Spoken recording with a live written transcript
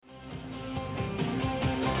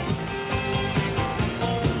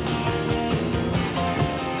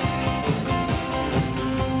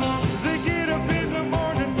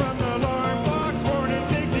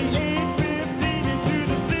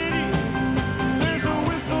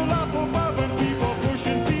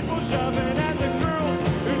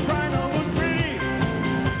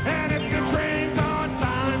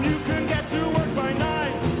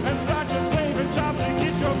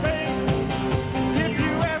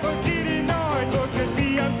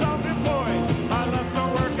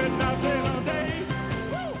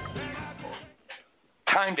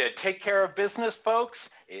Time to take care of business, folks.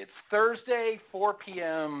 It's Thursday, 4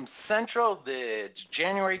 p.m. Central. It's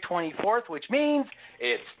January 24th, which means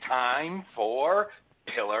it's time for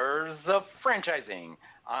Pillars of Franchising.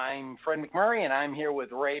 I'm Fred McMurray, and I'm here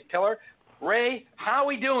with Ray Pillar. Ray, how are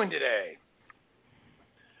we doing today?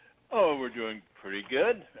 Oh, we're doing pretty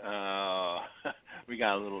good. We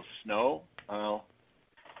got a little snow.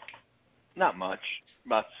 Not much,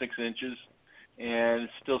 about 6 inches. And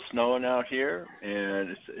it's still snowing out here, and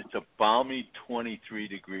it's a balmy 23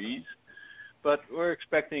 degrees. But we're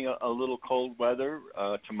expecting a little cold weather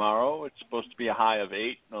tomorrow. It's supposed to be a high of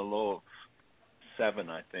 8 and a low of 7,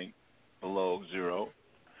 I think, below zero.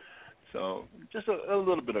 So just a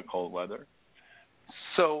little bit of cold weather.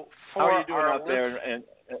 So how are you doing out there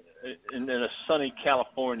in a sunny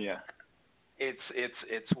California?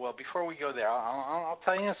 It's well, before we go there, I'll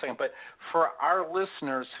tell you in a second. But for our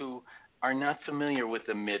listeners who are not familiar with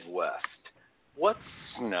the Midwest, what's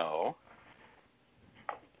snow?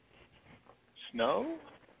 Snow?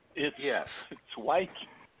 Yes. It's white,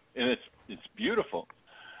 and it's beautiful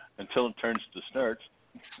until it turns to snurts.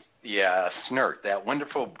 Yeah, snurt, that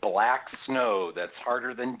wonderful black snow that's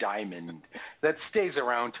harder than diamond, that stays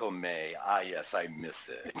around till May. Ah, yes, I miss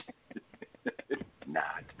it.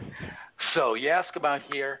 Not. So you ask about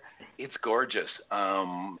here, it's gorgeous.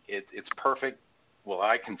 It's perfect. Well,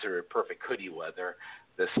 I consider it perfect hoodie weather.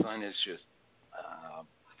 The sun is just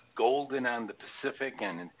golden on the Pacific,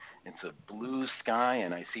 and it's a blue sky,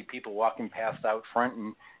 and I see people walking past out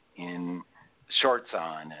front in shorts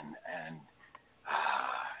on, and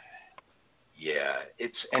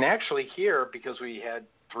and actually here, because we had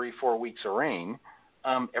 3-4 weeks of rain,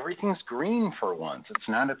 everything's green for once. It's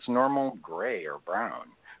not its normal gray or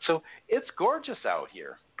brown. So it's gorgeous out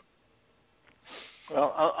here.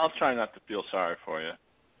 Well, I'll try not to feel sorry for you.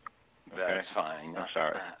 Okay? That's fine. I'm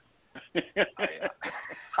sorry.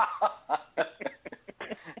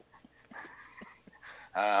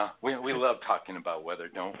 We love talking about weather,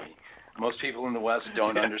 don't we? Most people in the West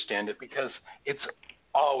don't understand it because it's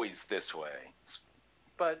always this way.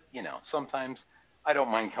 But, sometimes I don't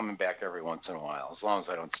mind coming back every once in a while, as long as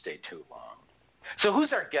I don't stay too long. So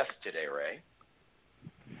who's our guest today, Ray?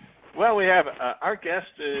 Well, we have our guest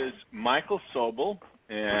is Michael Sobel,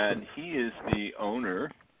 and he is the owner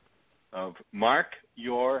of Mark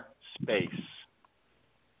Your Space,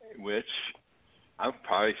 which I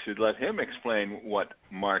probably should let him explain what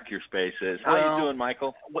Mark Your Space is. How are you doing,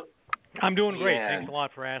 Michael? I'm doing great. Thanks a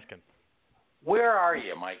lot for asking. Where are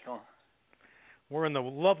you, Michael? We're in the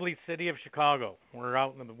lovely city of Chicago. We're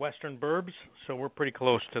out in the western burbs, so we're pretty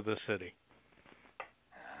close to the city.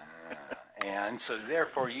 And so,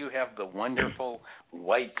 therefore, you have the wonderful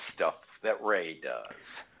white stuff that Ray does.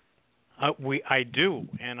 I do,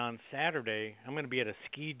 and on Saturday, I'm going to be at a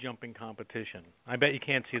ski jumping competition. I bet you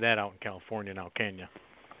can't see that out in California now, can you?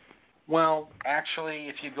 Well, actually,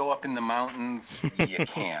 if you go up in the mountains, you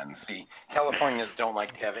can. See, Californians don't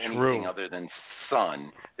like to have anything other than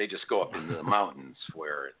sun. They just go up into the mountains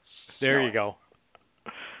where it's There snowing. you go.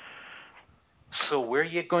 So where are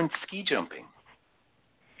you going ski jumping?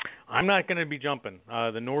 I'm not going to be jumping.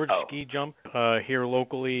 The Nord Ski Jump here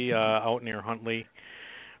locally out near Huntley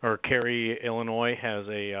or Cary, Illinois, has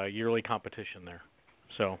a yearly competition there.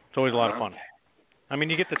 So it's always a lot of fun. I mean,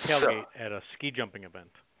 you get the tailgate at a ski jumping event.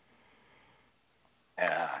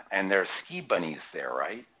 And there are ski bunnies there,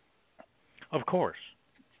 right? Of course.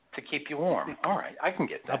 To keep you warm. All right, I can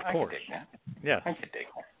get that. Of course. I can dig that. Yes. I can dig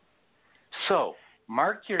that. So,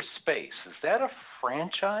 Mark Your Space, is that a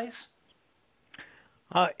franchise?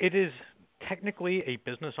 It is technically a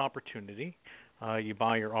business opportunity. You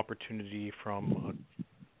buy your opportunity from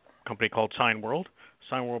a company called SignWorld.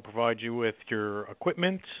 SignWorld provides you with your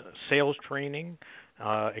equipment, sales training,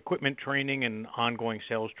 equipment training, and ongoing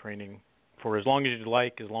sales training for as long as you'd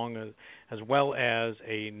like, as well as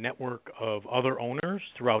a network of other owners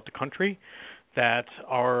throughout the country that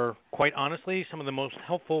are, quite honestly, some of the most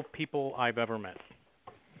helpful people I've ever met.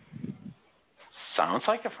 Sounds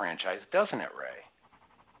like a franchise, doesn't it, Ray?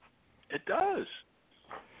 It does.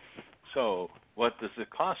 So, what does it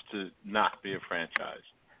cost to not be a franchise?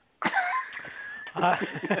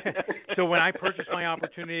 So when I purchased my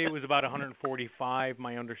opportunity, it was about $145.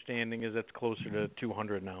 My understanding is that's closer to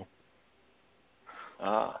 $200 now.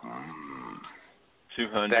 $200.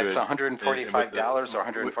 That's $145 or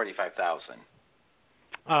 $145,000?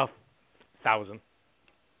 $1,000.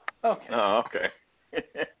 Okay. Oh, okay.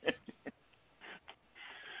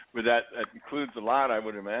 But that includes a lot, I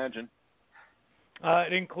would imagine.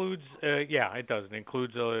 It includes, it does. It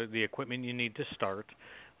includes the equipment you need to start.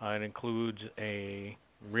 It includes a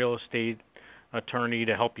real estate attorney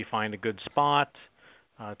to help you find a good spot.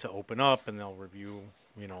 to open up, and they'll review,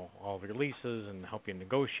 all of your leases and help you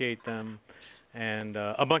negotiate them, and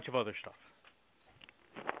a bunch of other stuff.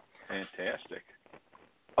 Fantastic.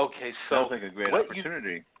 Okay, so sounds like a great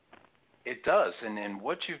opportunity. It does, and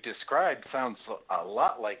what you've described sounds a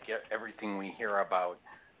lot like everything we hear about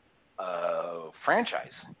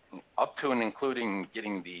franchise, up to and including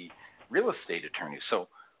getting the real estate attorney. So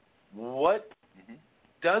what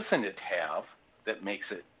doesn't it have that makes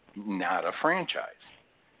it not a franchise?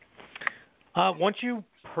 Once you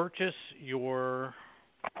purchase your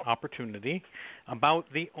opportunity, there's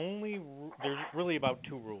really about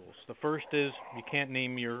two rules. The first is you can't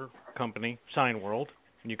name your company Sign World.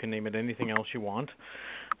 You can name it anything else you want.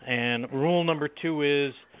 And rule number 2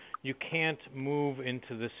 is you can't move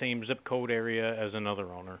into the same zip code area as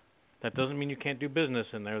another owner. That doesn't mean you can't do business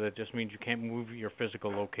in there. That just means you can't move your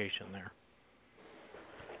physical location there.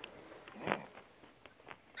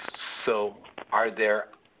 So are there,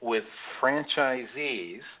 with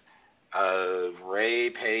franchisees,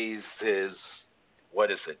 Ray pays his,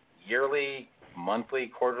 yearly, monthly,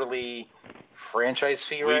 quarterly franchise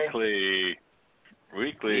fee, Ray?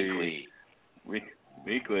 Weekly.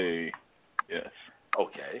 Yes.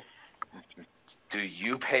 Okay. Do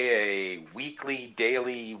you pay a weekly,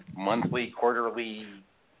 daily, monthly, quarterly,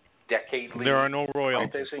 decadely? There are no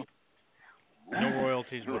royalties. Franchising? No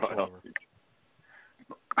royalties whatsoever.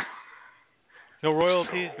 No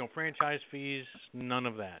royalties, no franchise fees, none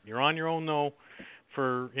of that. You're on your own though,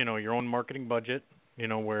 for your own marketing budget.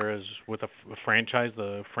 Whereas with a franchise,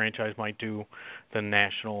 the franchise might do the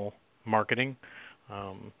national marketing.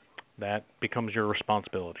 That becomes your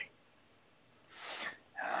responsibility.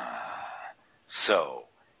 So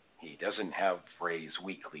he doesn't have Ray's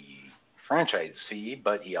weekly franchise fee,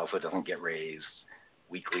 but he also doesn't get Ray's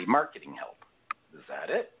weekly marketing help. Is that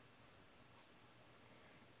it?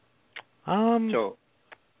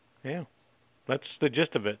 Yeah, that's the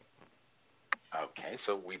gist of it. Okay,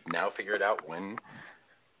 so we've now figured out when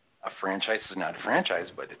a franchise is not a franchise,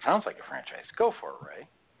 but it sounds like a franchise. Go for it, Ray.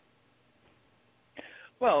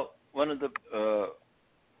 Well, one of the,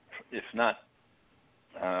 if not,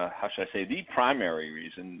 how should I say, the primary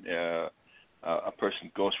reason a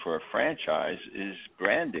person goes for a franchise is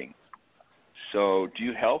branding. So do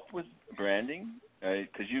you help with branding?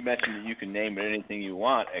 Because you mentioned that you can name it anything you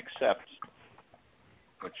want except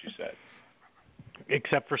what you said.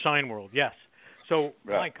 Except for Sign World, yes. So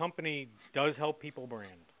right. My company does help people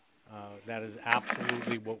brand. That is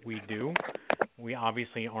absolutely what we do. We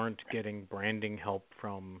obviously aren't getting branding help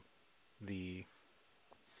from the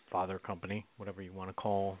father company, whatever you want to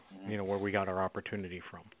call, where we got our opportunity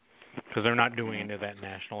from. Because they're not doing any of that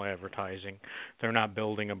national advertising. They're not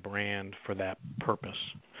building a brand for that purpose.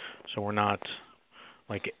 So we're not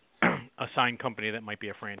like a sign company that might be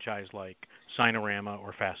a franchise like Signorama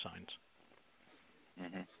or Fast Signs.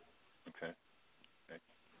 Okay.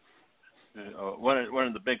 One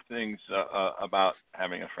of the big things about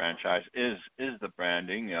having a franchise is the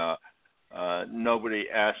branding. Nobody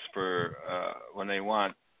asks for when they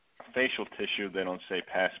want facial tissue. They don't say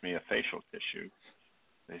 "pass me a facial tissue."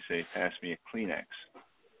 They say "pass me a Kleenex."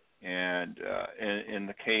 And in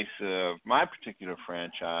the case of my particular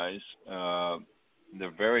franchise,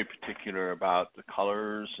 they're very particular about the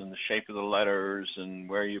colors and the shape of the letters and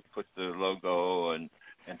where you put the logo and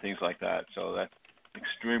things like that. So that's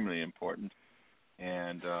extremely important.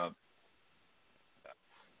 And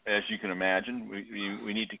as you can imagine,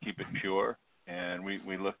 we need to keep it pure. And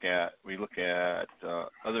we look at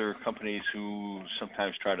other companies who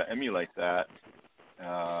sometimes try to emulate that,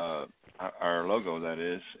 our logo, that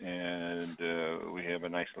is, and we have a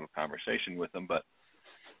nice little conversation with them. But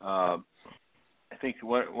I think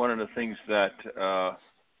one of the things that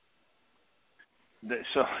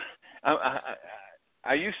so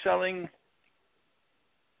are you selling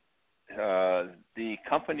the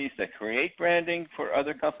companies that create branding for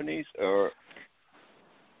other companies, or?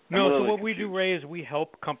 No, so what we do, Ray, is we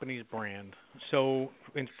help companies brand. So,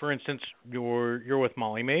 for instance, you're with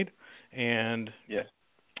Molly Maid, and yes.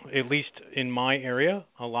 At least in my area,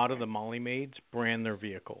 a lot of the Molly Maids brand their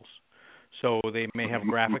vehicles. So they may have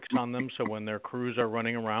graphics on them, so when their crews are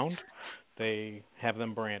running around, they have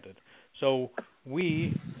them branded. So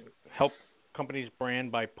we help companies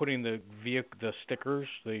brand by putting the stickers,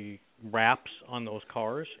 the wraps on those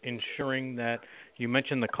cars, ensuring that you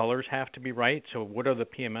mentioned the colors have to be right. So what are the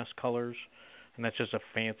PMS colors? And that's just a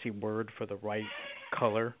fancy word for the right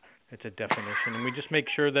color. It's a definition. And we just make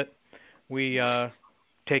sure that we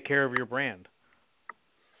take care of your brand.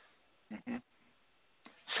 Mm-hmm.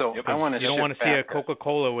 So I want to. You don't want to see a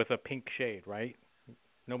Coca-Cola with a pink shade, right?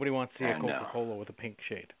 Nobody wants to see a Coca-Cola with a pink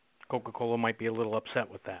shade. Coca-Cola might be a little upset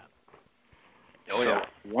with that. Oh, yeah.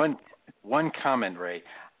 So one comment, Ray.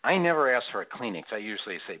 I never ask for a Kleenex. I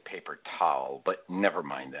usually say paper towel, but never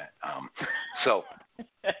mind that. So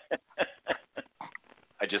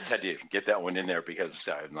I just had to get that one in there because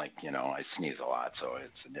I'm like, I sneeze a lot, so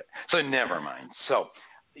never mind. So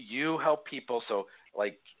you help people. So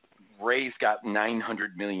like Ray's got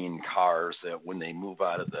 900 million cars that when they move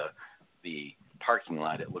out of the parking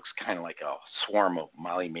lot, it looks kind of like a swarm of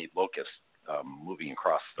Molly-Maid locusts moving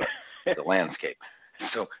across the landscape.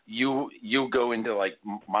 So you go into like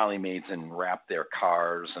Molly-Maids and wrap their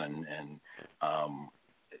cars, and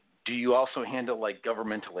do you also handle like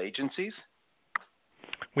governmental agencies?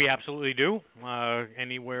 We absolutely do.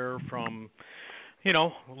 Anywhere from,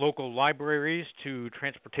 local libraries to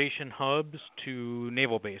transportation hubs to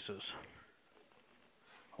naval bases.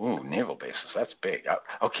 Ooh, naval bases. That's big.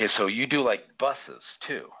 Okay, so you do like buses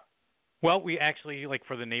too. Well, we actually, like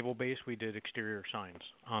for the naval base, we did exterior signs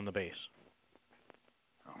on the base.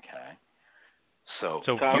 Okay. So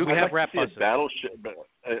we have wrap buses. A battleship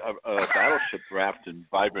wrapped in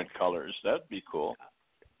vibrant colors. That'd be cool.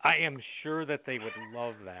 I am sure that they would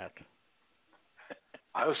love that.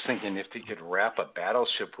 I was thinking if they could wrap a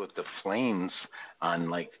battleship with the flames on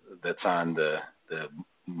that's on the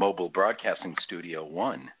Mobile Broadcasting Studio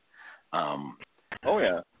 1. Oh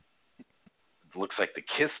yeah. It looks like the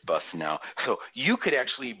KISS bus now. So you could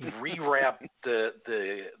actually rewrap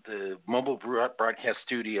the Mobile Broadcast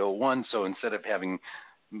Studio 1. So instead of having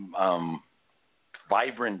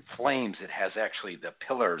vibrant flames, it has actually the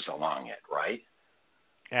pillars along it, right?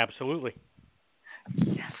 Absolutely.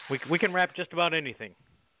 Yes. We can wrap just about anything.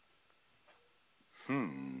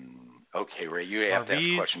 Okay, Ray, you have to ask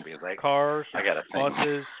a question because cars, I got to think.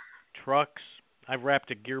 buses, trucks. I've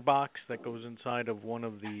wrapped a gearbox that goes inside of one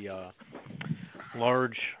of the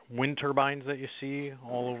large wind turbines that you see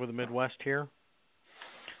all over the Midwest here.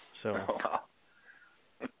 So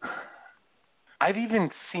I've even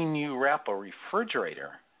seen you wrap a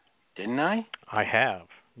refrigerator, didn't I? I have.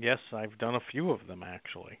 Yes, I've done a few of them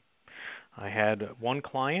actually. I had one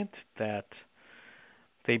client that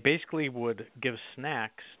they basically would give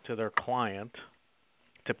snacks to their client,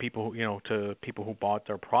 to people, to people who bought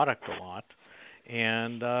their product a lot,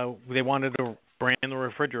 and they wanted to brand the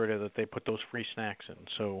refrigerator that they put those free snacks in,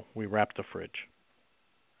 so we wrapped the fridge.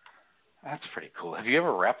 That's pretty cool. Have you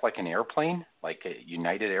ever wrapped like an airplane, like a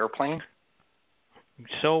United airplane?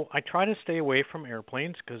 So I try to stay away from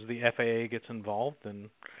airplanes because the FAA gets involved, and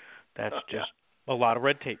that's just a lot of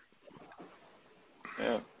red tape.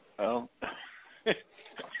 Yeah. Well,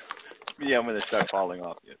 yeah, when they start falling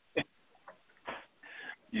off you.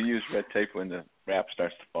 You use red tape when the wrap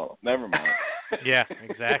starts to fall off. Never mind. Yeah,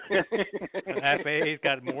 exactly. The FAA's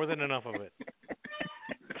got more than enough of it.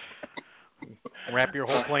 Wrap your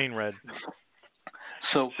whole plane red.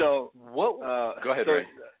 So what? Go ahead, Ray.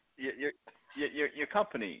 Your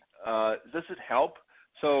company, does it help?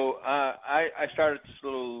 So I started this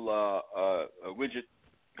little widget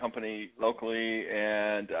company locally,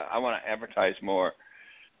 and I want to advertise more.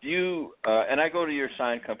 Do you? And I go to your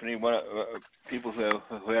sign company, people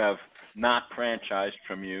who have not franchised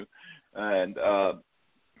from you, and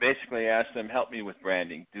basically ask them, help me with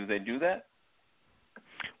branding. Do they do that?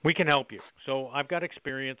 We can help you. So I've got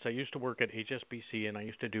experience. I used to work at HSBC, and I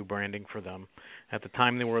used to do branding for them. At the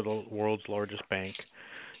time, they were the world's largest bank.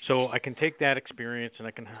 So I can take that experience, and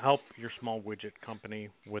I can help your small widget company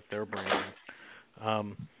with their branding.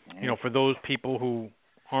 For those people who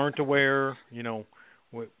aren't aware,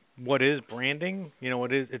 what is branding?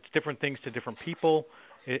 It's different things to different people.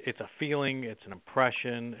 It's a feeling, it's an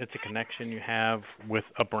impression, it's a connection you have with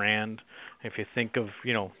a brand. If you think of,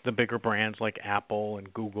 the bigger brands like Apple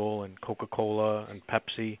and Google and Coca-Cola and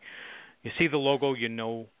Pepsi, you see the logo, you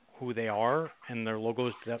know who they are, and their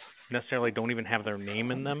logos necessarily don't even have their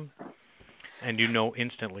name in them, and you know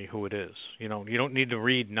instantly who it is. You don't need to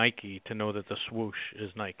read Nike to know that the swoosh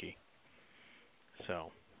is Nike.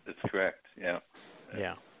 So that's correct, yeah.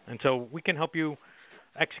 Yeah, and so we can help you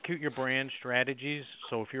execute your brand strategies.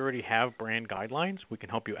 So if you already have brand guidelines, we can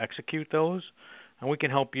help you execute those, and we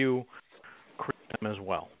can help you create them as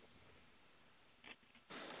well.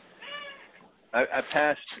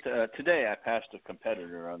 Today. I passed a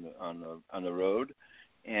competitor on the road,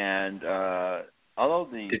 and although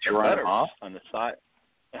the letters on the side,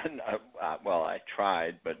 I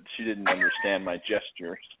tried, but she didn't understand my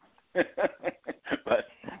gestures. But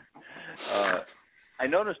I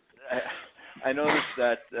noticed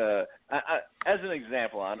that as an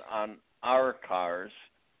example, on our cars,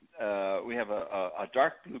 we have a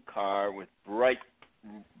dark blue car with bright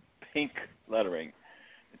pink lettering.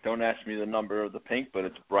 It don't ask me the number of the pink, but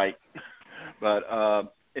it's bright. But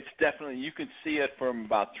it's definitely, you can see it from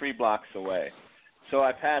about 3 blocks away. So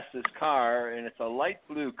I passed this car, and it's a light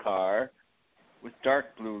blue car with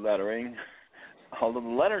dark blue lettering. Although the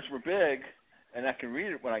letters were big, and I could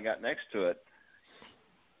read it when I got next to it,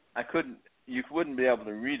 you wouldn't be able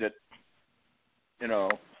to read it,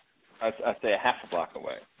 I'd say a half a block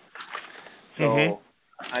away. So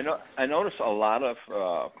I notice a lot of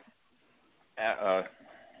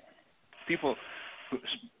people,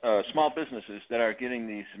 small businesses that are getting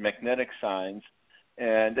these magnetic signs,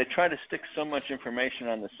 and they try to stick so much information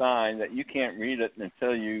on the sign that you can't read it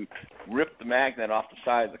until you rip the magnet off the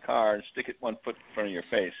side of the car and stick it 1 foot in front of your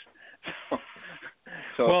face.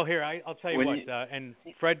 So well, here I'll tell you what, and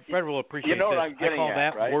Fred will appreciate what this. I'm getting I call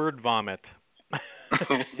that right? word vomit.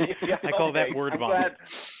 I call that word vomit.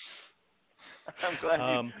 I'm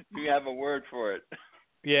glad you have a word for it.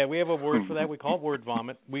 Yeah, we have a word for that. We call it word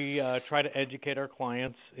vomit. We try to educate our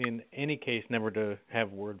clients in any case never to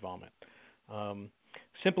have word vomit.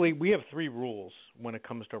 Simply, we have 3 rules when it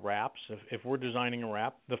comes to wraps. If we're designing a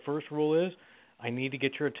wrap, the first rule is I need to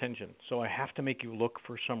get your attention. So I have to make you look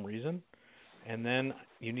for some reason. And then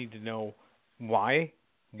you need to know why,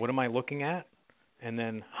 what am I looking at, and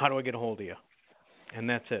then how do I get a hold of you? And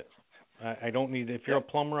that's it. I don't need, if you're a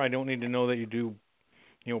plumber, I don't need to know that you do,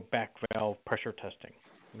 back valve pressure testing.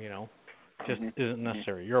 Just isn't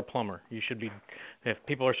necessary. You're a plumber. You should be, if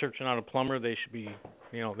people are searching out a plumber, they should be,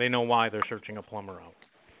 they know why they're searching a plumber out.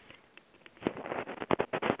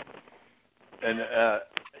 And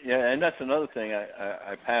and that's another thing.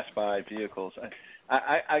 I pass by vehicles.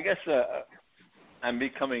 I guess I'm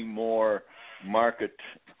becoming more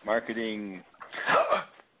marketing.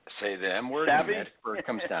 Say the M word savvy. And that bird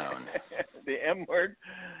comes down. The M word.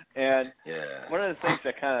 And one of the things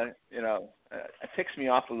that kind of ticks me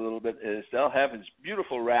off a little bit is they'll have this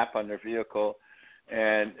beautiful wrap on their vehicle,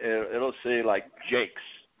 and it'll say like Jake's,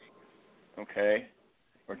 okay,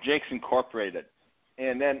 or Jake's Incorporated,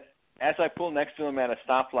 and then as I pull next to them at a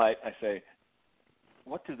stoplight, I say,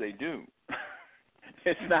 what do they do?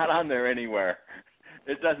 It's not on there anywhere.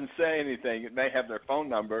 It doesn't say anything. It may have their phone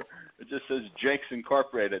number. It just says Jake's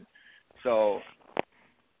Incorporated. So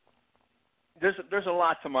there's a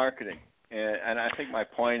lot to marketing, and I think my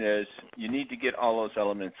point is you need to get all those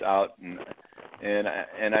elements out, and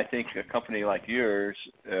I think a company like yours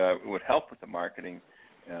would help with the marketing.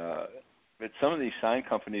 But some of these sign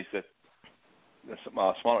companies that the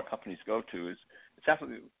smaller companies go to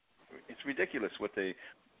it's ridiculous what they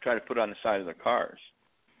try to put on the side of their cars.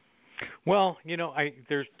 Well,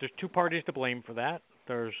 there's 2 parties to blame for that.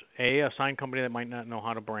 There's a sign company that might not know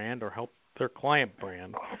how to brand or help their client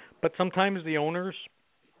brand, but sometimes the owners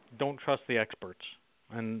don't trust the experts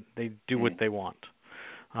and they do what they want.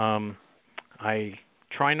 I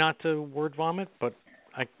try not to word vomit, but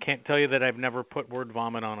I can't tell you that I've never put word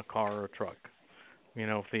vomit on a car or a truck.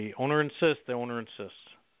 If the owner insists, the owner insists.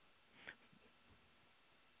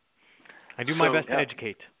 I do my best to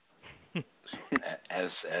educate.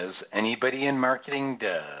 As anybody in marketing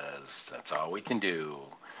does. That's all we can do.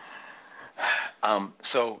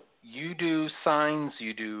 So you do signs,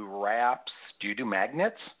 you do wraps, do you do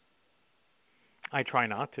magnets? I try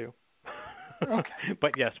not to. Okay.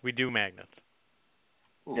 But yes, we do magnets.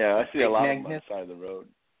 Yeah, I see a lot magnets of them on the side of the road.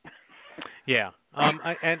 Yeah.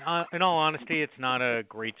 In all honesty, it's not a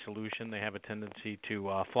great solution. They have a tendency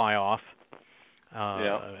to fly off,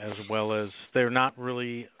 as well as they're not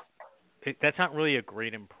really. That's not really a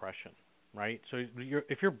great impression, right? So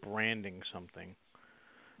if you're branding something,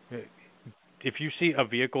 if you see a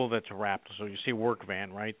vehicle that's wrapped, so you see a work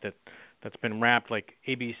van, right, that's been wrapped like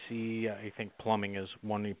ABC, I think plumbing is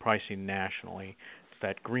one you probably see nationally. It's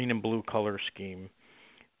that green and blue color scheme.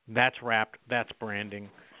 That's wrapped. That's branding.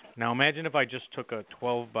 Now imagine if I just took a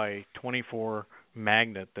 12 by 24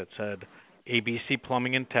 magnet that said ABC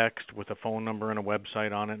Plumbing in text with a phone number and a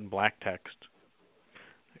website on it in black text.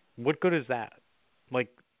 What good is that? Like,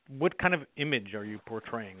 what kind of image are you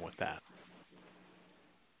portraying with that?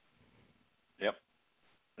 Yep.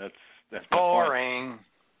 That's boring.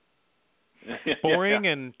 Boring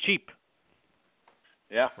and cheap.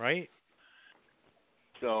 Yeah. Right?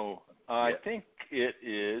 So I think it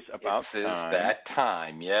is about time. It is that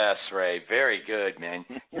time. Yes, Ray. Very good, man.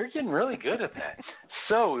 You're getting really good at that.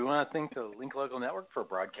 So we want to thank the Link Local Network for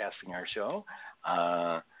broadcasting our show.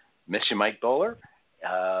 Miss you, Mike Bowler.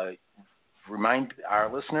 remind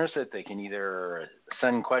our listeners that they can either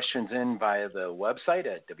send questions in via the website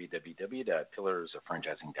at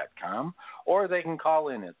www.pillarsoffranchising.com, or they can call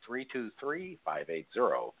in at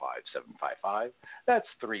 323-580-5755. That's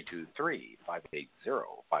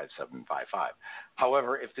 323-580-5755.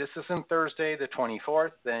 However, if this isn't Thursday the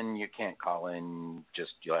 24th, then you can't call in.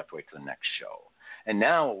 You'll have to wait for the next show. And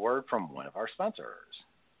now a word from one of our sponsors.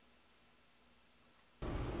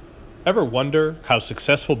 Ever wonder how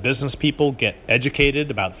successful business people get educated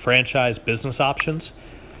about franchise business options?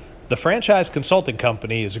 The Franchise Consulting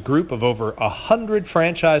Company is a group of over 100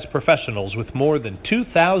 franchise professionals with more than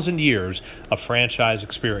 2,000 years of franchise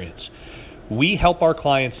experience. We help our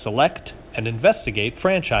clients select and investigate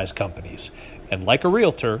franchise companies. And like a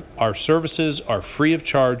realtor, our services are free of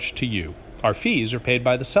charge to you. Our fees are paid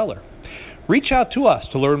by the seller. Reach out to us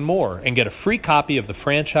to learn more and get a free copy of the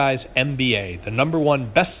Franchise MBA, the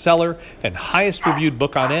 #1 bestseller and highest reviewed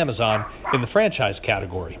book on Amazon in the franchise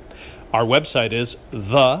category. Our website is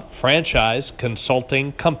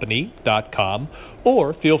thefranchiseconsultingcompany.com,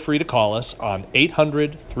 or feel free to call us on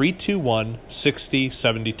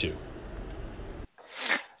 800-321-6072.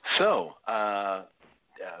 So,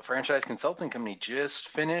 Franchise Consulting Company just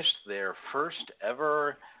finished their first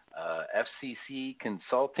ever FCC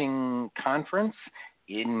Consulting Conference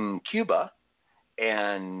in Cuba,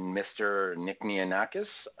 and Mr. Nick Mianakis,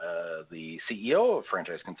 the CEO of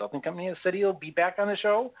Franchise Consulting Company, has said he'll be back on the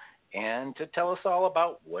show and to tell us all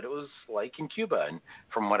about what it was like in Cuba. And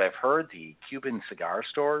from what I've heard, the Cuban cigar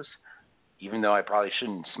stores, even though I probably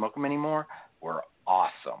shouldn't smoke them anymore, were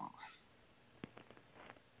awesome.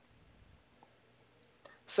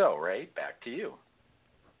 So, Ray, back to you.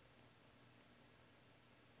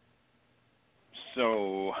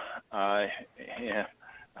 So, my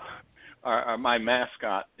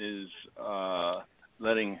mascot is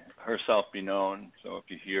letting herself be known. So if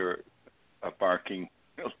you hear a barking,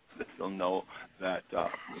 you'll know that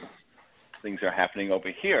things are happening over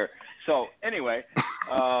here. So anyway,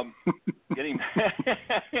 getting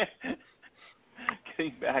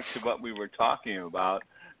back to what we were talking about.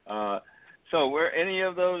 So were any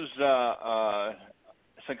of those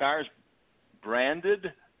cigars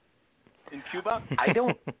branded in Cuba? I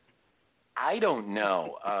don't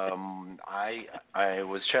know. I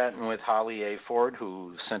was chatting with Holly A. Ford,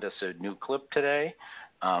 who sent us a new clip today,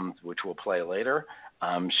 which we'll play later.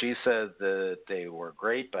 She said that they were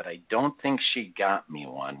great, but I don't think she got me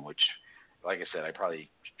one, which, like I said, I probably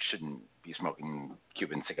shouldn't be smoking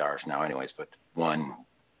Cuban cigars now anyways, but one,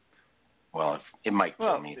 well, it might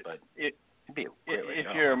kill me, but it'd be really if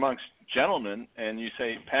you're amongst gentlemen and you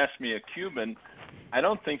say, pass me a Cuban, I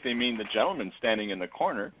don't think they mean the gentleman standing in the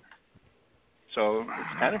corner. So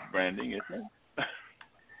it's kind of branding, isn't it?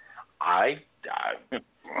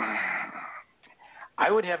 I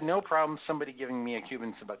would have no problem somebody giving me a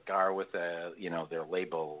Cuban cigar with their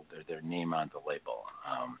label, their name on the label.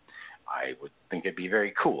 I would think it'd be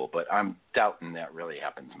very cool, but I'm doubting that really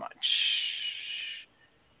happens much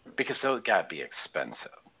because those got to be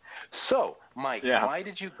expensive. So, Mike, why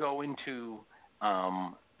did you go into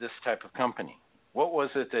this type of company? What was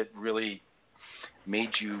it that really made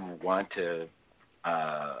you want to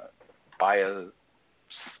buy a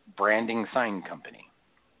branding sign company?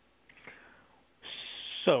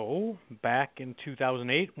 So, back in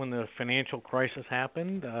 2008, when the financial crisis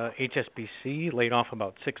happened, HSBC laid off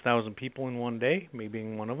about 6,000 people in one day, me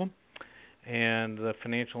being one of them, and the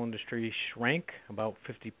financial industry shrank about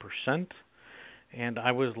 50%, and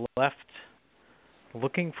I was left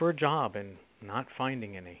looking for a job and not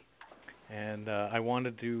finding any. And I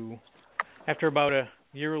wanted to, after about a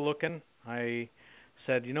year looking, I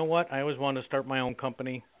said, you know what, I always wanted to start my own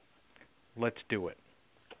company. Let's do it.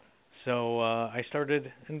 So I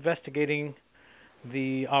started investigating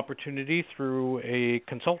the opportunity through a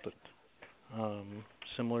consultant,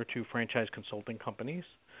 similar to franchise consulting companies,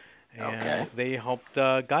 and they helped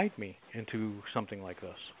guide me into something like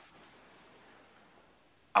this.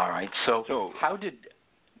 All right. So how did?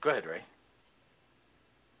 Go ahead, Ray.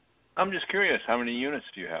 I'm just curious. How many units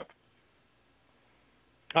do you have?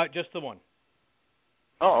 Just the one.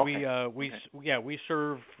 Oh, okay. We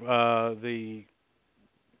serve the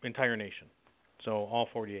entire nation, so all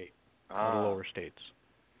 48 of the lower states.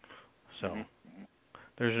 So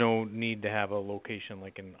there's no need to have a location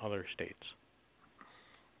like in other states.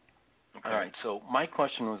 Okay. All right. So my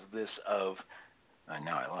question was this: now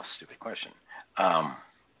I lost a stupid question.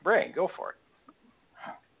 Ray, go for it.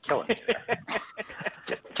 Killing me there.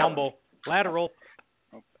 Tumble, lateral.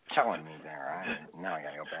 Killing me there. Now I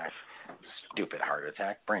gotta go back. Stupid heart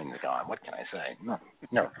attack. Brain's gone. What can I say?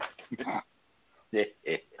 No.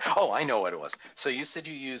 Oh, I know what it was. So you said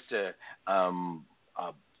you used a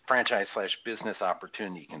franchise/business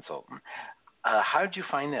opportunity consultant. How did you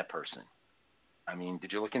find that person? I mean,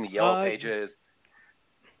 did you look in the yellow pages?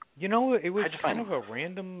 You know, it was How'd you find kind of a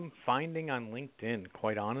random finding on LinkedIn,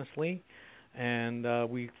 quite honestly. And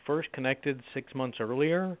we first connected 6 months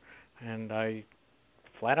earlier, and I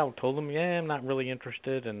flat out told him, yeah, I'm not really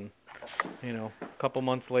interested. And, you know, a couple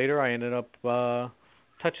months later, I ended up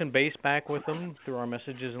touching base back with him through our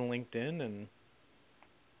messages in LinkedIn, and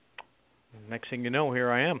next thing you know,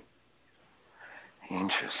 here I am.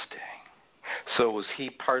 Interesting. So was he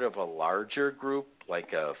part of a larger group,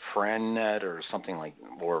 like a FriendNet or something like,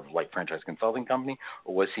 or like franchise consulting company,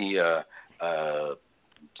 or was he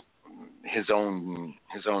his own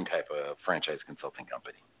type of franchise consulting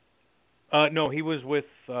company? No, he was with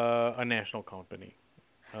a national company.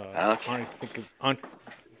 Okay.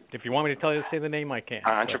 If you want me to say the name, I can.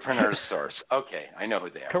 Entrepreneur Source. Okay, I know who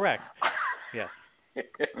they are. Correct. Yes.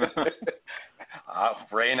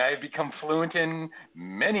 Ray and I have become fluent in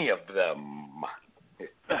many of them.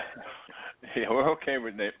 Yeah, we're okay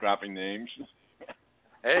with dropping names.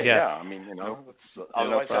 Hey, yes. yeah, I mean,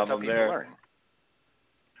 otherwise that's how people learn.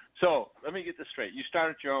 So let me get this straight. You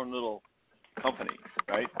started your own little company,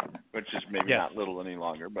 right? Which is maybe not little any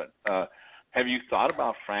longer, but have you thought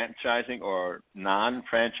about franchising or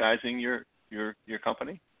non-franchising your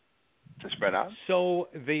company to spread out? So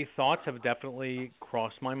the thoughts have definitely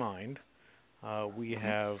crossed my mind. We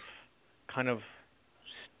have kind of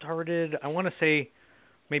started, I want to say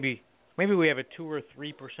maybe we have a 2 or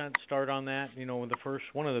 3% start on that. You know,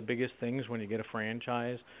 one of the biggest things when you get a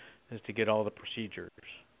franchise is to get all the procedures,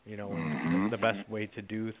 you know, the best way to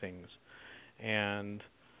do things. And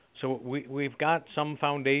so we've got some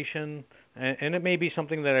foundation, and it may be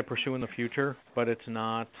something that I pursue in the future, but it's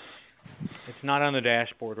not on the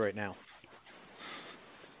dashboard right now.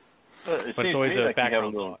 But it's always a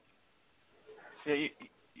background thought. Yeah,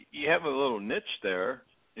 you have a little niche there,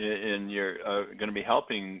 and you're going to be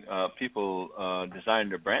helping people design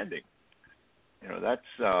their branding. You know,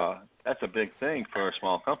 that's a big thing for a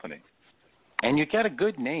small company. And you get a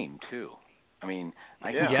good name too. I mean,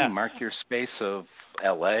 I can see Mark Your Space of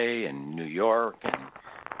L.A. and New York and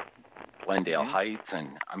Glendale Heights, and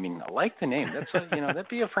I mean, I like the name. That's that'd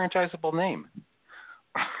be a franchisable name.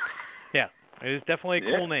 Yeah, it is definitely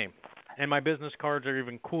a cool name, and my business cards are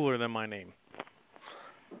even cooler than my name.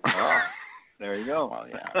 Oh, there you go. Well,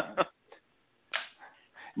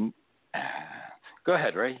 yeah. Go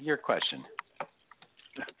ahead, Ray. Your question.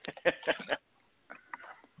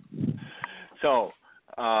 So,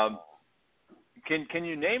 can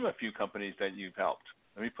you name a few companies that you've helped?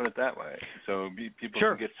 Let me put it that way, so people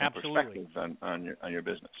can get some perspectives on your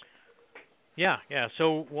business. Yeah.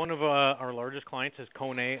 So one of our largest clients is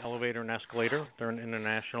Kone Elevator and Escalator. They're an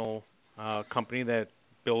international company that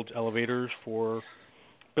builds elevators for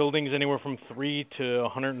buildings anywhere from 3 to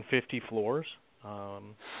 150 floors.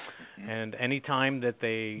 And any time that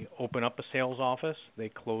they open up a sales office, they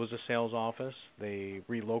close a sales office, they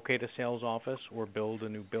relocate a sales office, or build a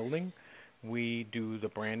new building, we do the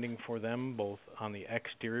branding for them both on the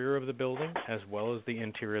exterior of the building as well as the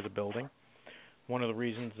interior of the building. One of the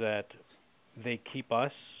reasons that they keep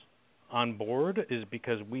us on board is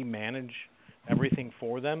because we manage everything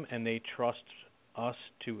for them, and they trust us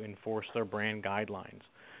to enforce their brand guidelines.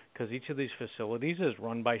 Because each of these facilities is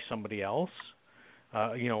run by somebody else,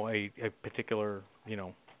 a particular,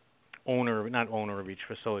 not owner of each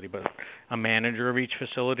facility, but a manager of each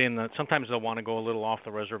facility, and sometimes they'll want to go a little off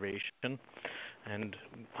the reservation, and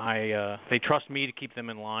they trust me to keep them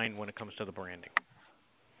in line when it comes to the branding.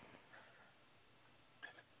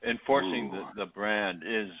 Enforcing the brand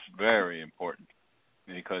is very important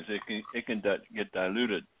because it can get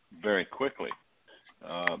diluted very quickly,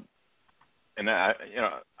 and I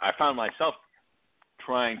found myself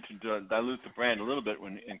trying to dilute the brand a little bit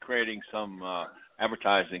in creating some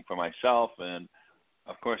advertising for myself, and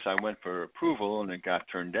of course I went for approval and it got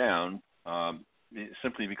turned down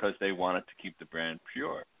simply because they wanted to keep the brand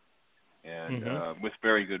pure, and with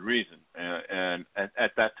very good reason. And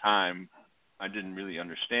at that time, I didn't really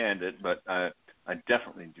understand it, but I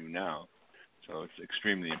definitely do now. So it's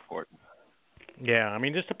extremely important. Yeah, I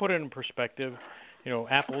mean, just to put it in perspective,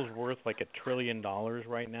 Apple's worth like $1 trillion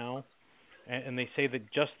right now. And they say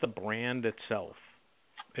that just the brand itself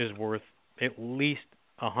is worth at least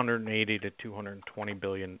 180 to 220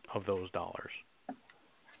 billion of those dollars.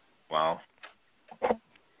 Wow.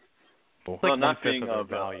 Well, not being of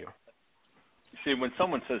value. See, when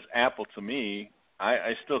someone says Apple to me,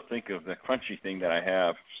 I still think of the crunchy thing that I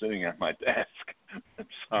have sitting at my desk. I'm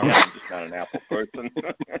sorry, I'm just not an Apple person.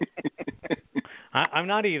 I'm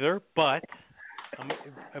not either, but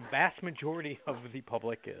a vast majority of the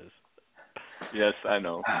public is. Yes, I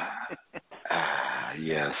know.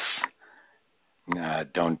 Yes.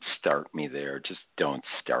 Don't start me there. Just don't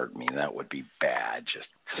start me. That would be bad. Just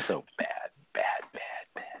so bad. Bad.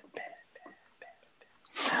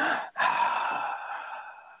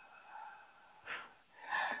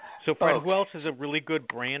 So, Fred, who else is a really good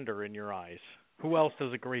brander in your eyes? Who else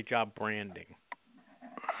does a great job branding?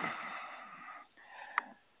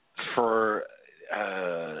 To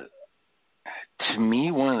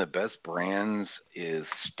me, one of the best brands is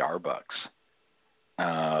Starbucks,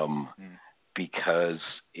 because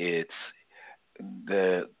it's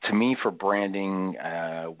to me for branding.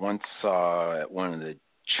 Once saw at one of the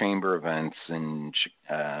chamber events in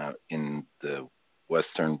the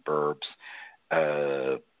Western Burbs.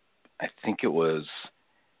 I think it was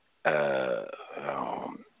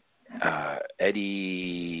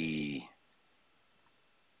Eddie.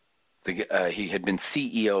 He had been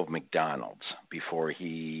CEO of McDonald's before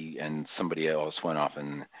he and somebody else went off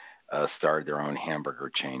and started their own hamburger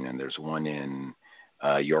chain. And there's one in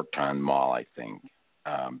Yorktown Mall, I think.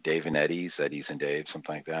 Dave and Eddie's and Dave,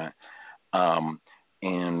 something like that.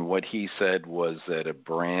 And what he said was that a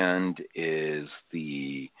brand is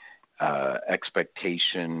the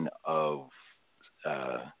expectation of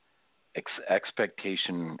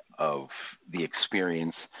the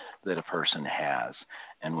experience that a person has.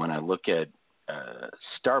 And when I look at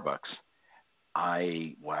Starbucks,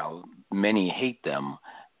 while many hate them,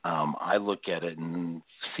 I look at it and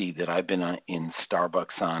see that I've been in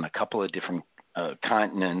Starbucks on a couple of different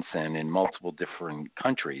continents and in multiple different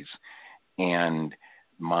countries, and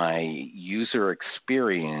my user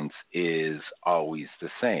experience is always the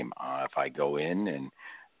same. If I go in and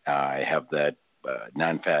I have that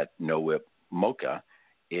non-fat, no-whip mocha,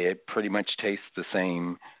 it pretty much tastes the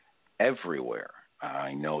same everywhere.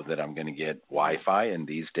 I know that I'm going to get Wi-Fi, and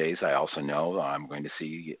these days I also know I'm going to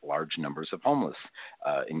see large numbers of homeless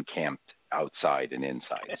encamped outside and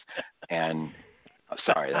inside. And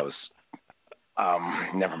sorry, that was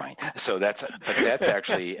never mind. So that's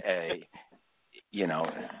actually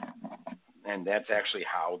and that's actually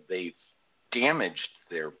how they've damaged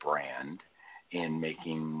their brand in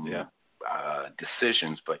making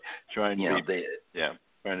decisions. But trying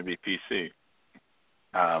to be PC.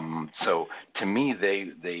 So to me,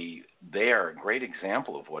 they are a great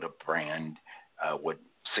example of what a brand, what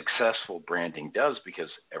successful branding does, because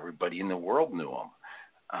everybody in the world knew them,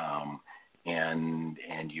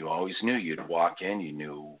 and you always knew you'd walk in, you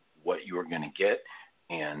knew what you were going to get,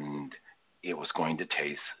 and it was going to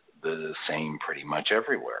taste the same pretty much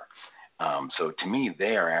everywhere. So to me,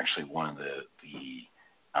 they are actually one of the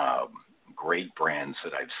great brands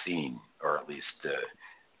that I've seen, or at least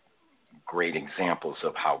great examples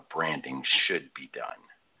of how branding should be done.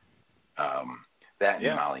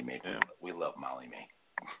 And Molly Maid. Yeah. We love Molly Maid.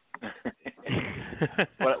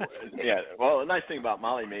 Well, the nice thing about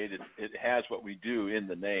Molly Maid is it has what we do in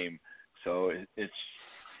the name. So it's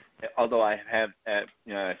although I have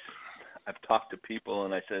I've talked to people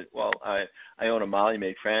and I said, well, I own a Molly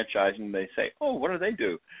Maid franchise, and they say, oh, what do they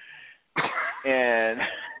do? And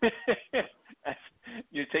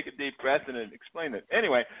you take a deep breath and explain it.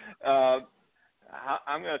 Anyway,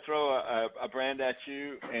 I'm going to throw a brand at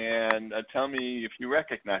you and tell me if you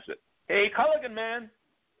recognize it. Hey, Culligan, man.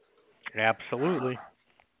 Absolutely.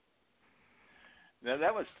 Now,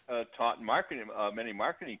 that was taught in many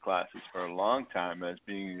marketing classes for a long time as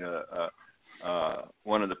being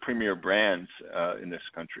one of the premier brands in this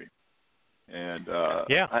country. And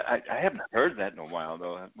I haven't heard that in a while,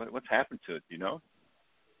 though. What's happened to it, do you know?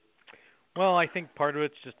 Well, I think part of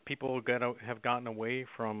it's just people have gotten away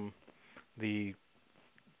from the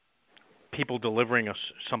people delivering us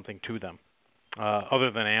something to them. Other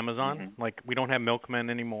than Amazon, mm-hmm. Like we don't have milkmen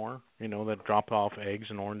anymore, that drop off eggs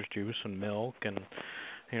and orange juice and milk and,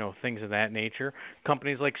 things of that nature.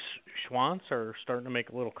 Companies like Schwantz are starting to make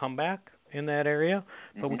a little comeback in that area,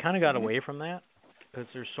 but we kind of got away from that because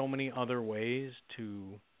there's so many other ways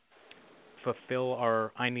to fulfill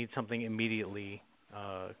our I need something immediately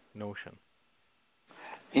notion.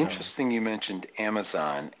 Interesting you mentioned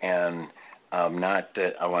Amazon, and not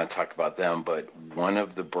that I want to talk about them, but one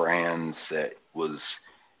of the brands that was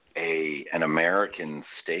an American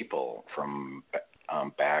staple from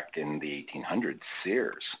back in the 1800s,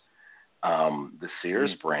 Sears. The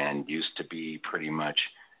Sears brand used to be pretty much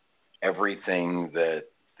everything that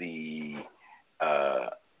a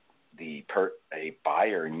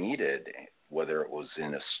buyer needed, whether it was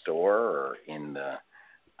in a store or in the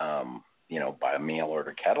by a mail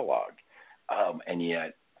order catalog, and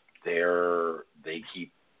yet they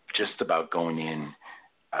keep just about going in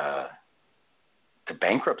to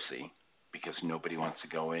bankruptcy because nobody wants to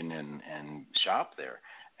go in and shop there.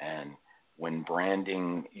 And when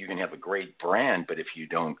branding, you can have a great brand, but if you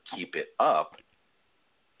don't keep it up,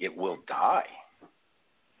 it will die.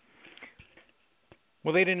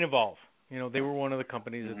 Well, they didn't evolve. They were one of the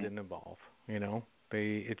companies that didn't evolve.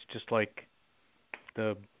 It's just like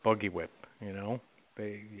the buggy whip.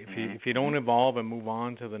 If you don't evolve and move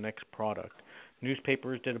on to the next product,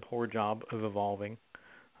 newspapers did a poor job of evolving.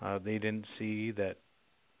 They didn't see that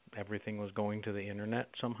everything was going to the internet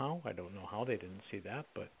somehow. I don't know how they didn't see that,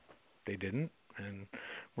 but they didn't, and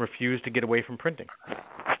refused to get away from printing.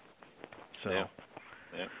 So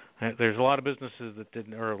there's a lot of businesses that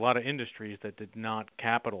didn't, or a lot of industries that did not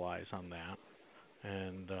capitalize on that.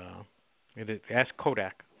 And ask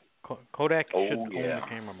Kodak. Kodak should own the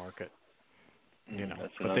camera market.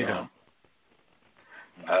 But they don't.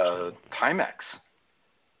 Timex.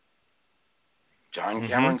 John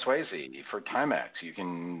Cameron Swayze for Timex. You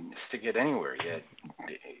can stick it anywhere. Yet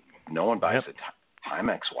no one buys a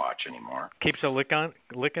Timex watch anymore. Keeps a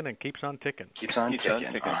licking and keeps on ticking. Keeps on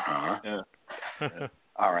ticking. Yeah.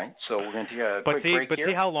 All right, so we're going to take a quick break here. But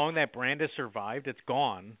see how long that brand has survived? It's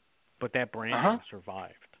gone, but that brand has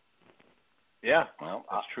survived. Yeah, well,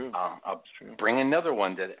 that's true. I'll bring another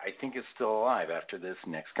one that I think is still alive after this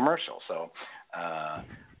next commercial. So I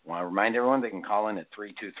want to remind everyone they can call in at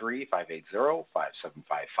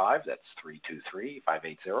 323-580-5755. That's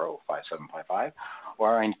 323-580-5755.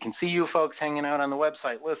 Or I can see you folks hanging out on the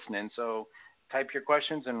website listening. So type your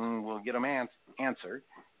questions and we'll get them answered.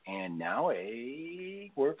 And now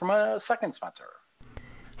a word from a second sponsor.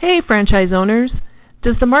 Hey, franchise owners.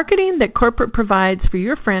 Does the marketing that corporate provides for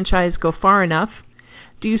your franchise go far enough?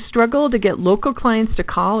 Do you struggle to get local clients to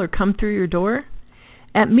call or come through your door?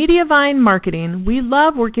 At Mediavine Marketing, we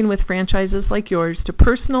love working with franchises like yours to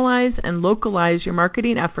personalize and localize your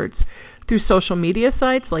marketing efforts through social media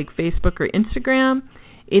sites like Facebook or Instagram,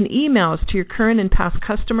 in emails to your current and past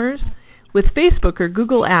customers, with Facebook or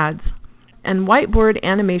Google Ads, and whiteboard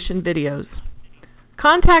animation videos.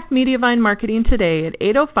 Contact Mediavine Marketing today at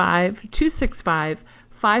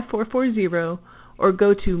 805-265-5440 or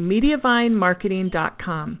go to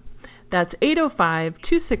MediavineMarketing.com. That's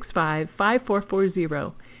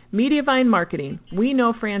 805-265-5440. Mediavine Marketing. We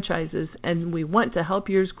know franchises and we want to help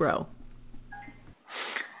yours grow.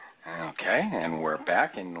 Okay, and we're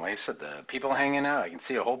back. And like I said, the people hanging out, I can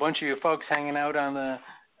see a whole bunch of you folks hanging out on the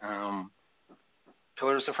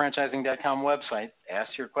PillarsOfFranchising.com website.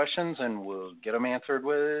 Ask your questions and we'll get them answered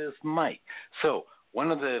with Mike. So one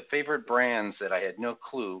of the favorite brands that I had no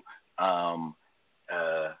clue of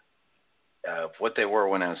what they were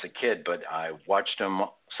when I was a kid, but I watched them,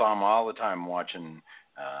 saw them all the time watching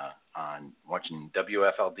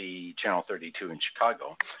WFLD Channel 32 in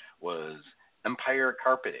Chicago, was Empire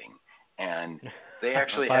Carpeting. And they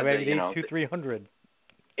actually had the, 300.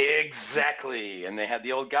 Exactly, and they had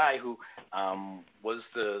the old guy who was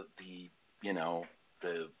the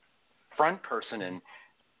front person, and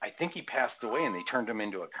I think he passed away, and they turned him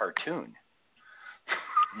into a cartoon.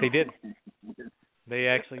 They did. They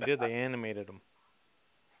actually did. They animated him.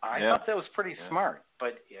 I thought that was pretty smart,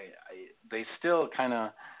 but they still kind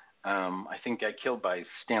of, I think, got killed by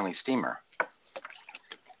Stanley Steamer.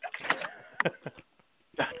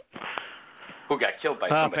 Who got killed by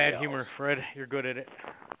somebody bad else. Humor, Fred. You're good at it.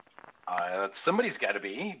 Somebody's got to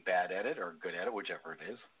be bad at it or good at it, whichever it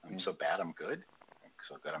is. I'm so bad, I'm good.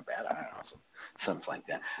 So good, I'm bad. I don't know. Something like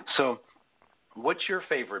that. So what's your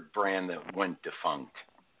favorite brand that went defunct?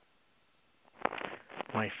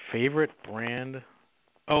 My favorite brand?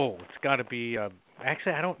 Oh, it's got to be.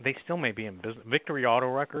 Actually, I don't. They still may be in business. Victory Auto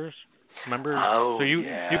Wreckers. Remember? Oh, so you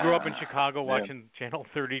grew up in Chicago Yeah. watching Channel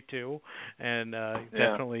 32, and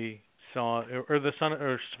definitely saw. Or the son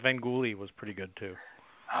or Svengoolie was pretty good too.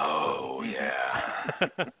 Oh yeah,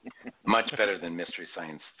 much better than Mystery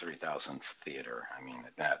Science 3000 Theater. I mean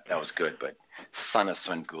that was good, but Son of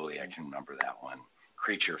Svengoolie, I can remember that one.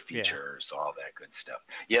 Creature features, all that good stuff.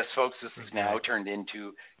 Yes, folks, this is now turned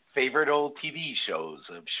into favorite old TV shows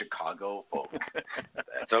of Chicago folk.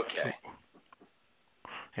 That's okay.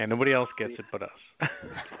 And nobody else gets it but us.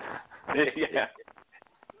 Yeah.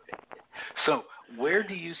 So, where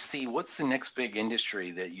do you see, what's the next big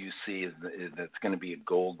industry that you see that's going to be a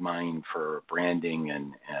gold mine for branding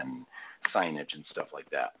and signage and stuff like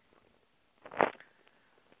that?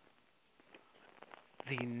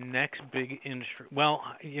 The next big industry, well,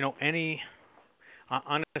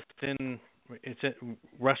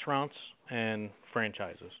 restaurants and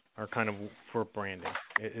franchises are kind of for branding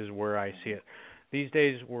is where I see it. These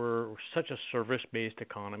days we're such a service-based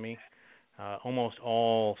economy. almost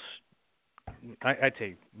all, I'd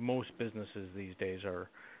say most businesses these days are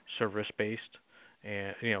service-based,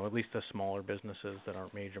 and at least the smaller businesses that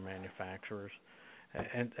aren't major manufacturers,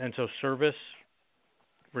 and so service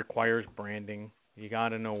requires branding. You got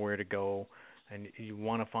to know where to go, and you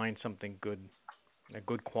want to find something good, a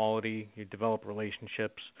good quality. You develop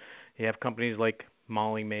relationships. You have companies like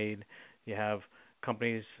Molly Maid. You have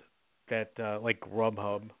companies that like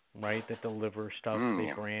Grubhub, right, that deliver stuff.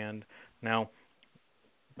 They brand. Now,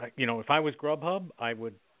 if I was Grubhub, I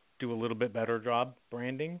would do a little bit better job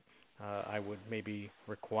branding. I would maybe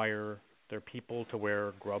require their people to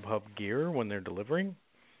wear Grubhub gear when they're delivering,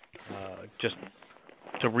 just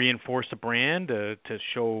to reinforce the brand, to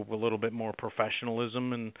show a little bit more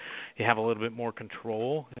professionalism, and you have a little bit more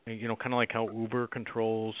control. Kind of like how Uber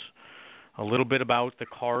controls a little bit about the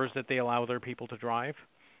cars that they allow their people to drive.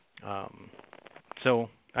 So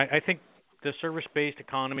I think the service-based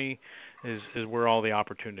economy is where all the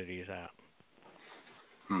opportunity is at.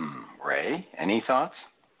 Ray, any thoughts?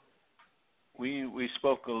 We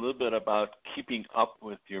spoke a little bit about keeping up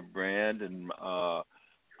with your brand, and I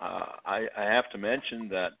have to mention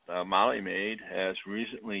that Molly Maid has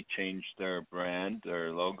recently changed their brand,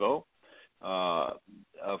 their logo, of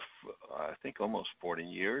I think almost 40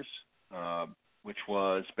 years, which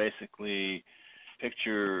was basically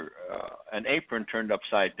picture an apron turned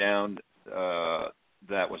upside down.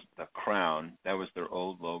 That was the crown. That was their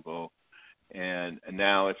old logo, and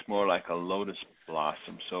now it's more like a lotus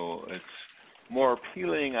blossom. So it's more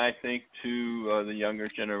appealing, I think, to the younger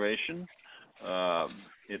generation.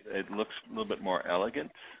 It looks a little bit more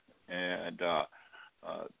elegant, and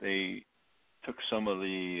they took some of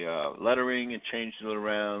the lettering and changed it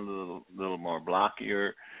around, a little more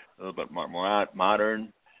blockier, a little bit more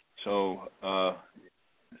modern. So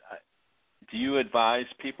do you advise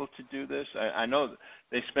people to do this? I know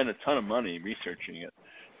they spend a ton of money researching it.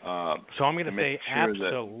 So I'm going to say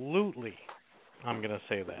absolutely. I'm going to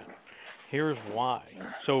say that. Here's why.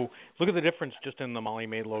 So look at the difference just in the Molly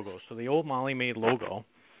Maid logo. So the old Molly Maid logo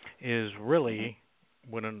is really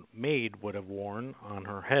what a maid would have worn on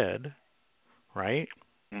her head, right?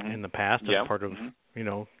 In the past as part of,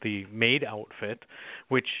 the maid outfit,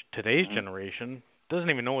 which today's generation doesn't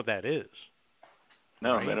even know what that is.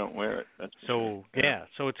 No, right? They don't wear it. That's so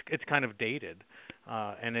it's kind of dated,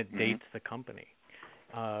 and it dates the company.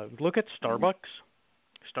 Look at Starbucks.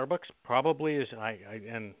 Starbucks probably is,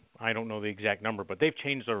 I don't know the exact number, but they've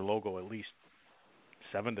changed their logo at least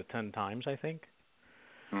 7 to 10 times, I think.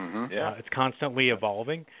 It's constantly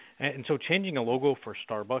evolving, and so changing a logo for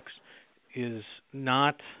Starbucks is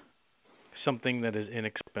not something that is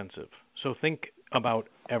inexpensive. So think about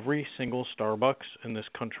every single Starbucks in this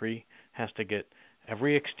country has to get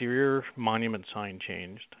every exterior monument sign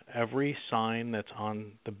changed, every sign that's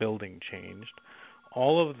on the building changed,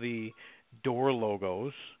 all of the door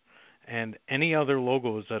logos, and any other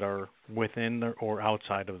logos that are within or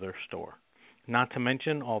outside of their store. Not to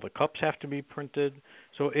mention all the cups have to be printed.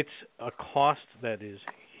 So it's a cost that is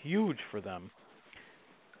huge for them,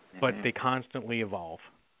 but they constantly evolve.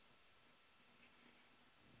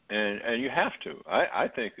 And you have to. I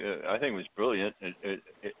think it was brilliant.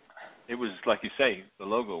 It was like you say, the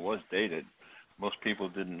logo was dated. Most people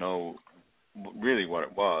didn't know really what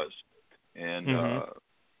it was, and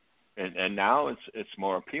now it's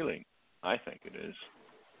more appealing. I think it is.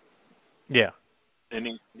 Yeah.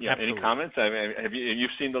 Any comments? I mean, have you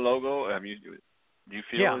seen the logo? Do you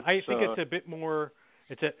feel? Yeah, I think it's a bit more.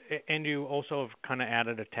 And you also have kind of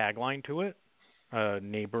added a tagline to it, a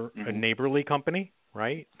neighborly company,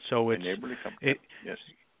 right? So it's a neighborly company. Yes.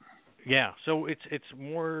 Yeah, so it's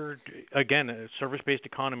more, again, a service-based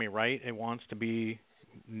economy, right? It wants to be,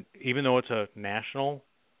 even though it's a national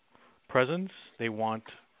presence, they want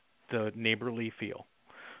the neighborly feel.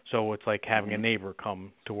 So it's like having a neighbor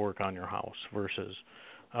come to work on your house versus,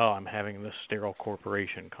 I'm having this sterile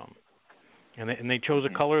corporation come. And they chose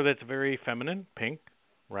a color that's very feminine, pink,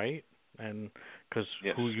 right? And because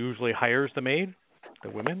who usually hires the maid? The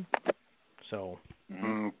women. So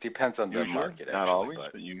depends on the market. Not always,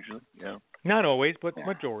 but usually, yeah. Not always, but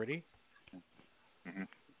majority.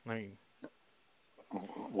 I mean,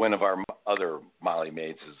 one of our other Molly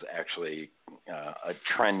Maids is actually a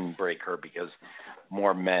trend breaker because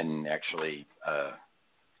more men actually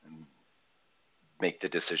make the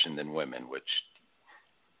decision than women, which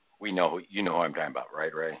you know who I'm talking about,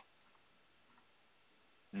 right, Ray?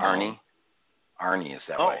 No. Arnie is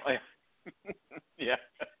that way. Yeah.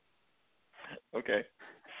 Okay.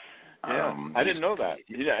 Yeah, I didn't know that.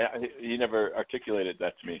 He never articulated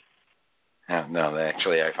that to me. No,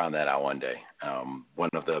 actually, I found that out one day. One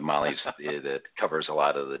of the Mollies that covers a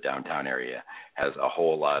lot of the downtown area has a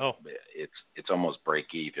whole lot. Oh. It's almost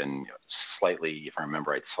break even, slightly, if I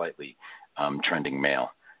remember right, slightly trending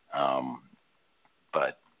male.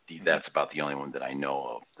 But that's about the only one that I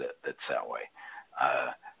know of that's that way.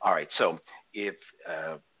 All right, so if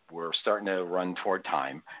we're starting to run toward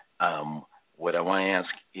time, what I want to ask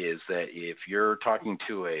is that if you're talking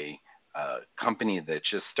to a company that's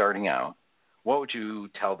just starting out, what would you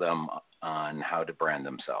tell them on how to brand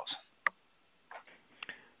themselves?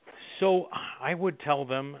 So I would tell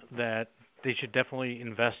them that they should definitely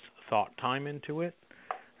invest thought time into it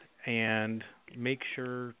and make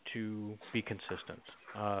sure to be consistent.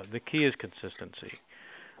 The key is consistency.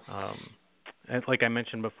 And like I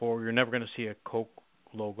mentioned before, you're never going to see a Coke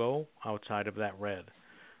logo outside of that red.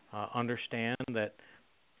 Understand that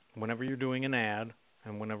whenever you're doing an ad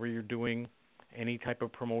and whenever you're doing any type of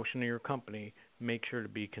promotion of your company, make sure to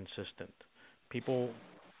be consistent. People,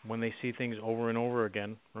 when they see things over and over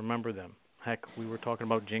again, remember them. Heck, we were talking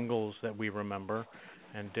about jingles that we remember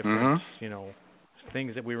and different,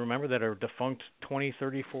 things that we remember that are defunct 20,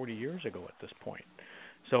 30, 40 years ago at this point.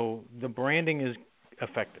 So the branding is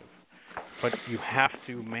effective, but you have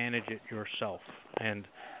to manage it yourself, and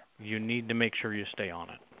you need to make sure you stay on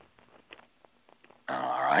it.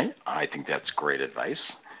 All right. I think that's great advice.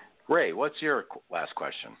 Ray, what's your last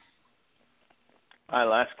question? My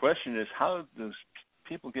last question is: how does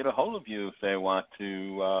people get a hold of you if they want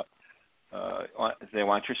to? If they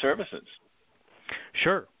want your services?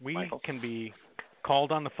 Sure, we Michael? can be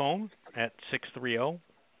called on the phone at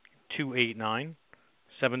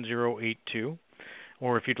 630-289-7082,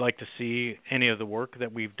 or if you'd like to see any of the work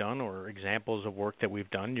that we've done or examples of work that we've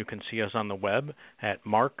done, you can see us on the web at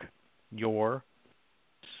Mark Your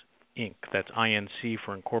Inc. That's INC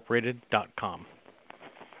for incorporated.com.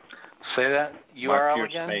 Say that URL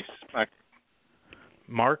again?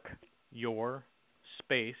 Mark Your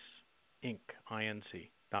Space Inc.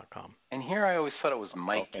 INC.com. And here I always thought it was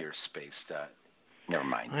Mike Your Space. Never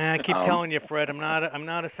mind. I keep telling you, Fred, I'm not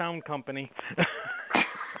a sound company.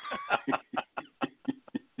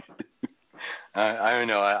 I don't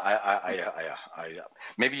know. I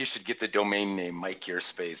maybe you should get the domain name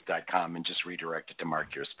MikeYourSpace.com and just redirect it to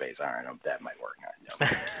Mark Your Space. I don't know if that might work.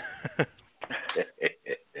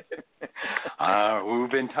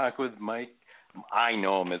 We've been talking with Mike. I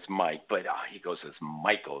know him as Mike, but he goes as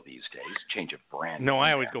Michael these days. Change of brand. No,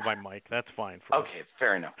 I always go by Mike. That's fine. Fred. Okay,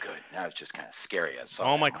 fair enough. Good. Now it's just kind of scary.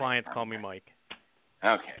 All my clients call me Mike.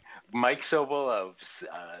 Okay. Mike Sobel, of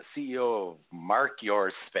CEO of Mark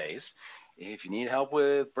Your Space. If you need help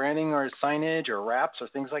with branding or signage or wraps or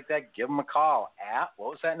things like that, give them a call at,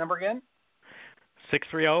 what was that number again?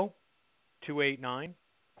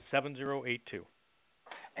 630-289-7082.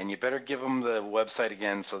 And you better give them the website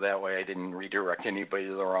again so that way I didn't redirect anybody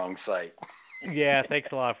to the wrong site. Yeah, thanks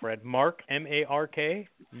a lot, Fred. Mark, M-A-R-K,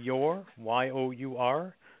 Your,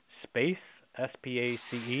 Y-O-U-R, Space,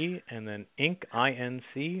 S-P-A-C-E, and then Inc,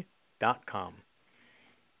 I-N-C.com.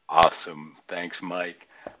 Awesome. Thanks, Mike.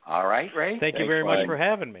 All right, Ray. Thank you very much for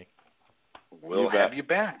having me. We'll have you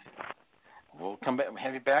back. We'll come back,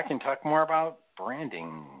 have you back and talk more about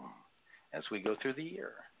branding as we go through the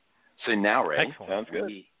year. So now, Ray, Sounds good.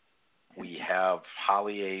 We have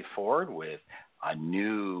Holly A. Ford with a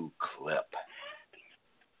new clip.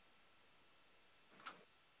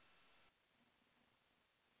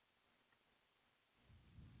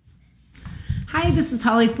 Hi, this is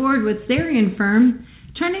Holly Ford with Zarian Firm.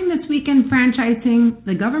 Trending this week in franchising,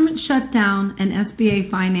 the government shutdown, and SBA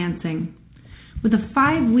financing. With a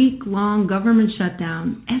 5-week-long government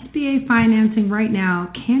shutdown, SBA financing right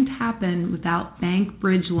now can't happen without bank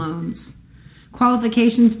bridge loans.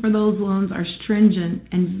 Qualifications for those loans are stringent,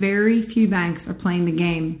 and very few banks are playing the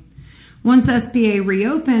game. Once SBA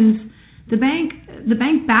reopens, the bank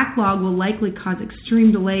backlog will likely cause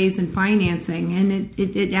extreme delays in financing, and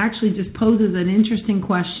it actually just poses an interesting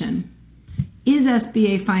question. Is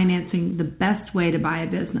SBA financing the best way to buy a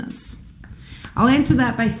business? I'll answer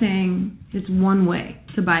that by saying it's one way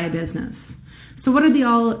to buy a business. So what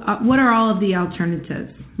are all of the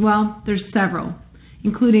alternatives? Well, there's several,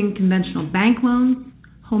 including conventional bank loans,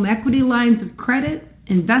 home equity lines of credit,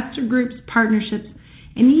 investor groups, partnerships,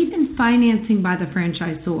 and even financing by the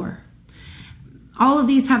franchisor. All of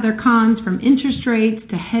these have their cons, from interest rates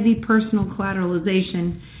to heavy personal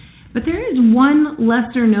collateralization. But there is one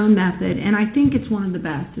lesser-known method, and I think it's one of the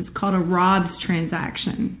best. It's called a ROBS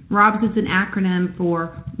transaction. ROBS is an acronym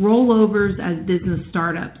for Rollovers as Business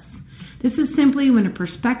Startups. This is simply when a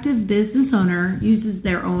prospective business owner uses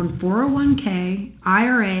their own 401k,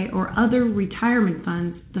 IRA, or other retirement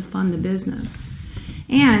funds to fund the business.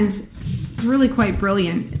 And it's really quite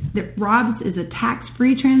brilliant that Rob's is a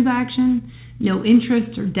tax-free transaction, no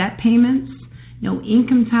interest or debt payments, no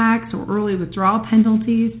income tax or early withdrawal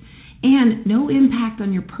penalties, and no impact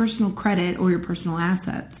on your personal credit or your personal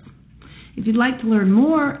assets. If you'd like to learn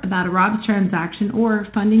more about a Rob's transaction or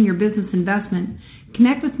funding your business investment,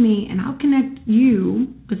 connect with me and I'll connect you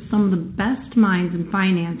with some of the best minds in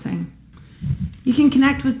financing. You can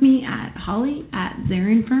connect with me at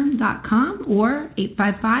holly@zarianfirm.com or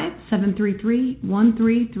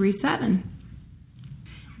 855-733-1337.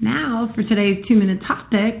 Now for today's 2-minute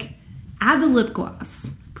topic, add the lip gloss,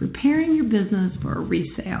 preparing your business for a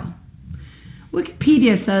resale.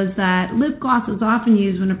 Wikipedia says that lip gloss is often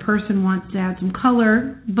used when a person wants to add some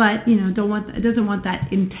color, but doesn't want that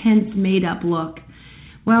intense made-up look.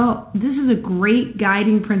 Well, this is a great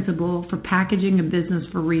guiding principle for packaging a business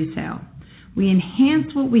for resale. We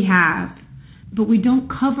enhance what we have, but we don't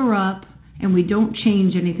cover up and we don't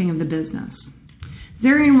change anything of the business.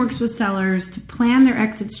 Zarian works with sellers to plan their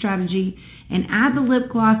exit strategy and add the lip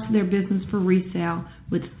gloss to their business for resale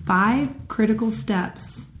with 5 critical steps.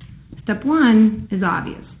 Step 1 is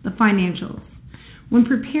obvious, the financials. When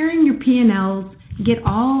preparing your P&Ls, get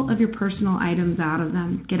all of your personal items out of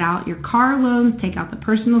them. Get out your car loans, take out the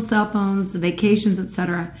personal cell phones, the vacations,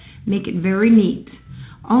 etc. Make it very neat.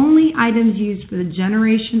 Only items used for the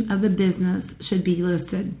generation of the business should be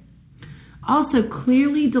listed. Also,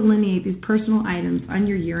 clearly delineate these personal items on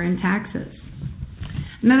your year-end taxes.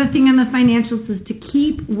 Another thing on the financials is to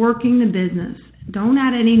keep working the business. Don't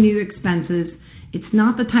add any new expenses. It's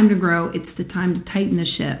not the time to grow, it's the time to tighten the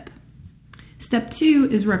ship. Step 2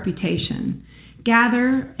 is reputation.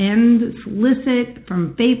 Gather and solicit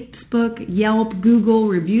from Facebook, Yelp, Google,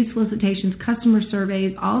 review solicitations, customer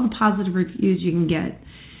surveys, all the positive reviews you can get.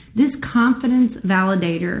 This confidence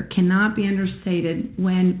validator cannot be understated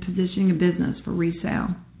when positioning a business for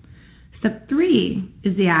resale. Step 3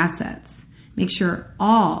 is the assets. Make sure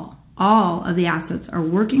all of the assets are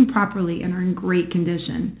working properly and are in great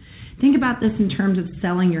condition. Think about this in terms of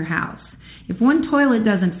selling your house. If one toilet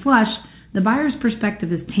doesn't flush, the buyer's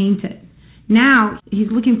perspective is tainted. Now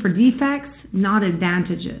he's looking for defects, not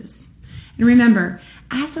advantages. And remember,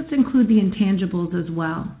 assets include the intangibles as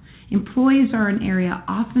well. Employees are an area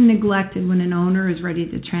often neglected when an owner is ready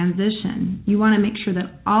to transition. You want to make sure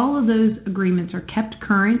that all of those agreements are kept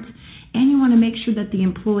current, and you want to make sure that the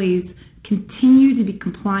employees continue to be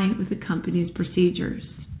compliant with the company's procedures.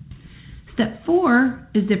 Step 4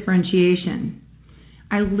 is differentiation.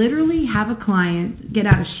 I literally have a client get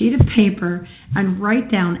out a sheet of paper and write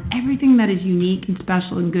down everything that is unique and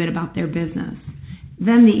special and good about their business.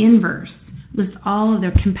 Then the inverse, list all of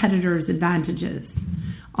their competitors' advantages.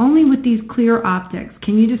 Only with these clear optics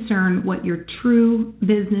can you discern what your true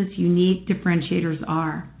business unique differentiators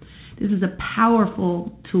are. This is a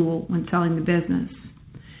powerful tool when selling the business.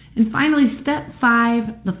 And finally, step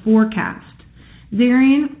 5, the forecast.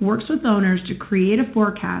 Zarian works with owners to create a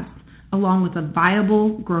forecast along with a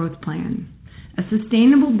viable growth plan. A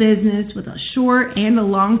sustainable business with a short and a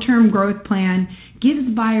long-term growth plan gives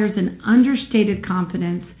buyers an understated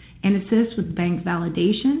confidence and assists with bank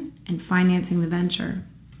validation and financing the venture.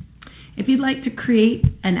 If you'd like to create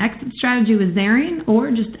an exit strategy with Zarian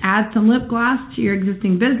or just add some lip gloss to your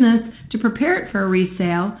existing business to prepare it for a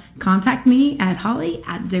resale, contact me at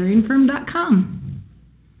holly@zarianfirm.com.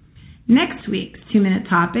 Next week's 2-minute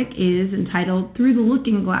topic is entitled Through the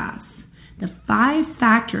Looking Glass, the 5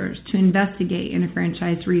 factors to investigate in a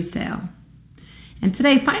franchise resale. And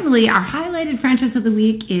today, finally, our highlighted franchise of the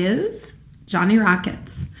week is Johnny Rockets.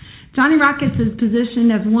 Johnny Rockets is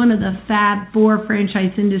positioned as one of the Fab 4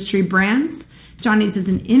 franchise industry brands. Johnny's is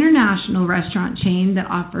an international restaurant chain that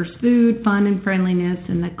offers food, fun, and friendliness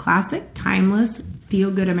in the classic, timeless,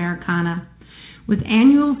 feel-good Americana. With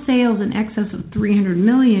annual sales in excess of $300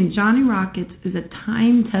 million, Johnny Rockets is a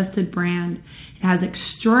time-tested brand. It has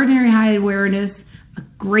extraordinary high awareness, a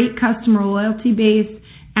great customer loyalty base,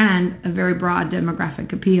 and a very broad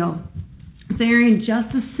demographic appeal. Zarian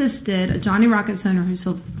just assisted a Johnny Rockets owner who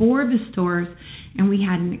sold 4 of his stores, and we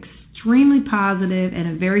had an extremely positive and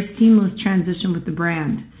a very seamless transition with the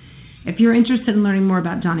brand. If you're interested in learning more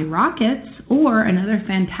about Johnny Rockets or another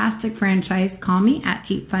fantastic franchise, call me at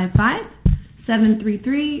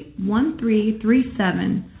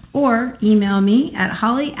 855-733-1337 or email me at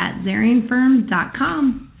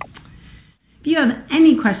holly@zarianfirm.com. If you have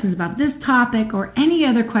any questions about this topic or any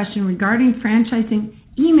other question regarding franchising,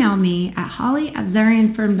 email me at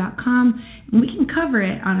holly@zarianfirm.com and we can cover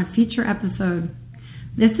it on a future episode.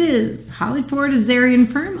 This is Holly Ford of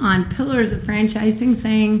Zarian Firm on Pillars of Franchising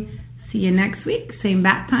saying, see you next week, same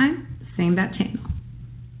bat time, same bat channel.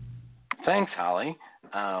 Thanks, Holly.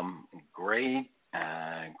 Great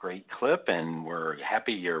clip, and we're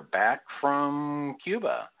happy you're back from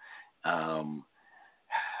Cuba. I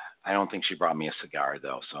don't think she brought me a cigar,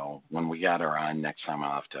 though, so when we got her on next time,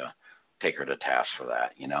 I'll have to take her to task for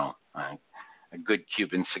that, you know. A good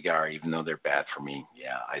Cuban cigar, even though they're bad for me,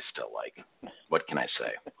 yeah, I still like. What can I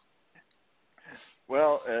say?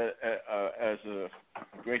 Well, as a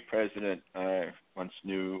great president I once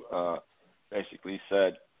knew basically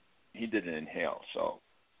said he didn't inhale. So,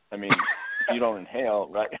 I mean, if you don't inhale,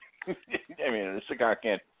 right, I mean, a cigar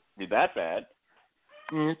can't be that bad.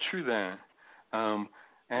 Yeah, true that.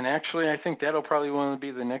 And actually, I think that'll probably want to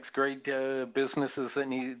be the next great businesses that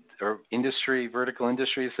need, or vertical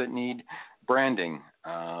industries that need branding.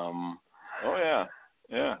 Oh,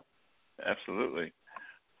 yeah, absolutely.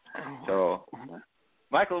 So,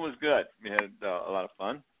 Michael was good. We had a lot of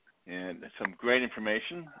fun and some great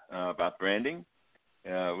information about branding,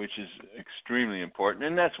 which is extremely important.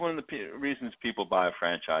 And that's one of the reasons people buy a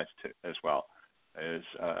franchise as well, is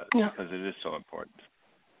because it is so important.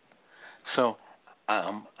 So,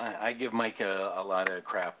 I give Mike a lot of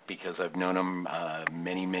crap because I've known him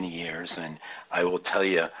many, many years, and I will tell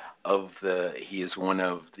you, he is one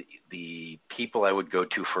of the people I would go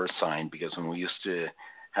to for a sign, because when we used to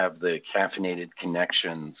have the Caffeinated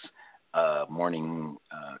Connections morning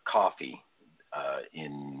coffee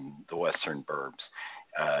in the Western Burbs,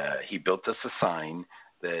 he built us a sign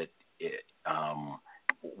that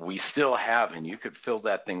we still have, and you could fill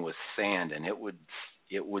that thing with sand, and it would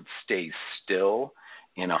stay still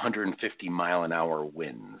in 150 mile an hour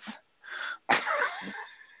winds.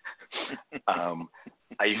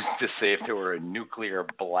 I used to say if there were a nuclear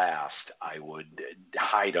blast, I would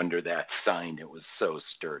hide under that sign. It was so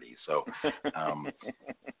sturdy. So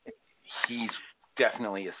he's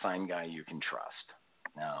definitely a sign guy you can trust.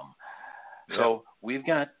 So we've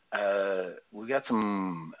got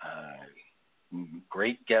some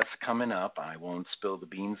great guests coming up. I won't spill the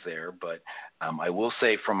beans there, but I will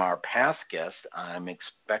say from our past guest, I'm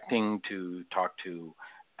expecting to talk to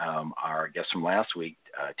our guest from last week,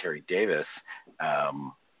 Terry Davis. I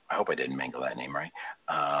hope I didn't mangle that name right,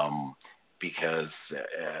 because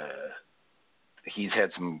he's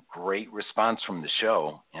had some great response from the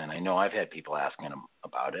show, and I know I've had people asking him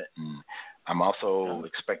about it. And I'm also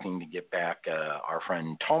expecting to get back our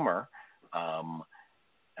friend Tomer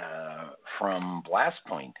from Blast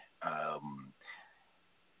Point.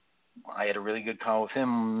 I had a really good call with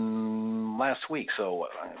him last week, so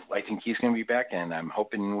I think he's going to be back, and I'm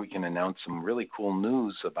hoping we can announce some really cool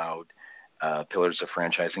news about Pillars of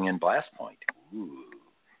Franchising and Blast Point. Ooh.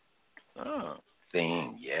 Oh.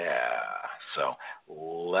 Thing, yeah. So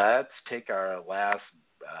let's take our last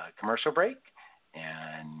commercial break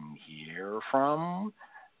and hear from,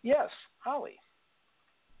 Holly.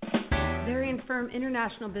 Zarian Firm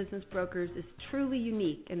International Business Brokers is truly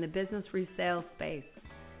unique in the business resale space.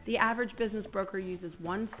 The average business broker uses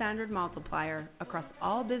one standard multiplier across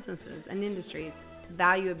all businesses and industries to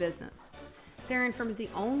value a business. Zarian Firm is the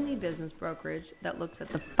only business brokerage that looks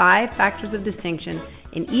at the 5 factors of distinction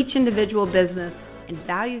in each individual business and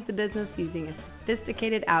values the business using a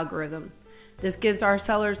sophisticated algorithm. This gives our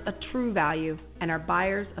sellers a true value and our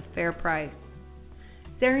buyers a fair price.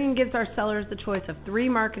 Zarian gives our sellers the choice of 3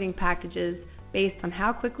 marketing packages based on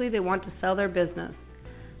how quickly they want to sell their business.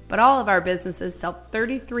 But all of our businesses sell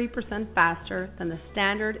 33% faster than the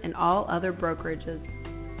standard in all other brokerages.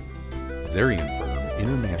 Zarian Firm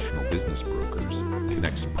International Business Brokers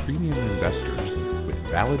connects premium investors with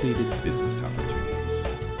validated business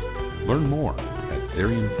opportunities. Learn more at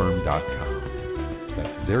ZarianFirm.com.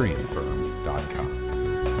 That's ZarianFirm.com.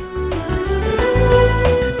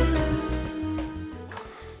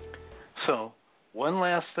 So, one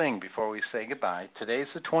last thing before we say goodbye. Today's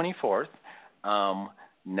the 24th.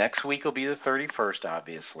 Next week will be the 31st,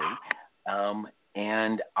 obviously.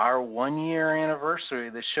 And our 1-year anniversary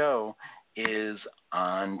of the show is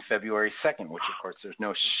on February 2nd, which, of course, there's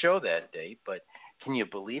no show that date. But can you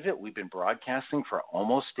believe it? We've been broadcasting for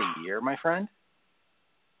almost a year, my friend.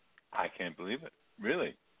 I can't believe it.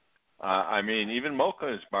 Really. I mean, even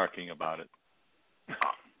Mocha is barking about it.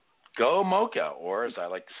 Go Mocha, or as I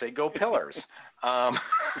like to say, go Pillars.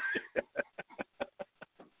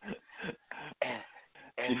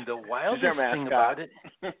 And the wildest thing about it,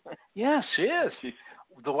 yeah, she is.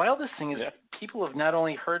 The wildest thing is people have not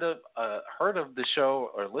only heard of the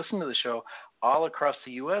show or listened to the show all across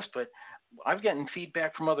the U.S., but I've gotten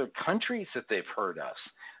feedback from other countries that they've heard us.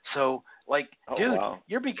 So, like, dude, wow.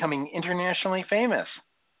 you're becoming internationally famous.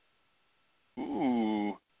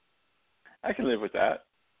 Ooh, I can live with that.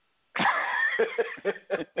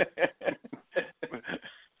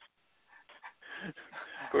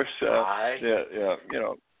 Of course, yeah, you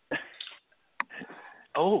know.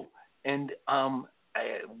 Oh, and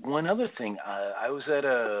one other thing, I was at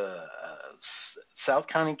a South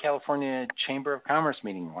County, California Chamber of Commerce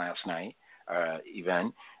meeting last night,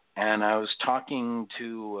 event, and I was talking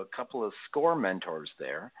to a couple of SCORE mentors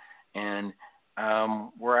there, and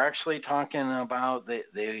we're actually talking about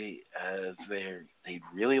they'd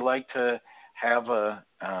really like to have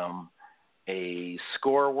a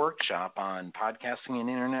SCORE workshop on podcasting and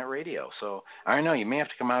internet radio. So I don't know, you may have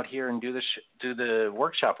to come out here and do the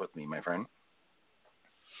workshop with me, my friend.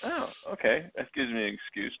 Oh, okay. That gives me an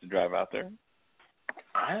excuse to drive out there.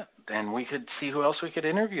 Then we could see who else we could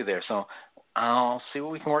interview there. So I'll see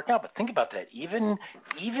what we can work out. But think about that. Even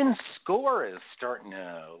SCORE is starting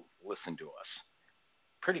to listen to us.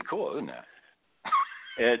 Pretty cool, isn't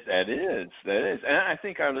it? That is. And I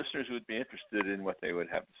think our listeners would be interested in what they would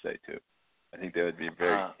have to say, too. I think that would be a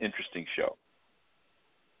very interesting show.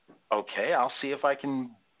 Okay, I'll see if I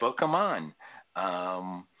can book them on.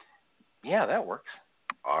 Yeah, that works.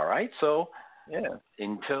 All right, so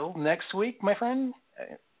until next week, my friend,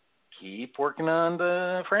 keep working on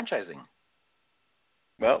the franchising.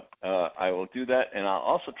 Well, I will do that, and I'll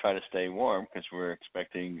also try to stay warm because we're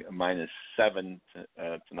expecting -7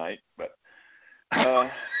 tonight. But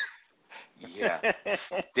yeah,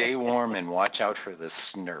 stay warm and watch out for the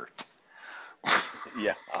snert.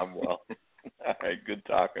 Yeah, I will. All right, good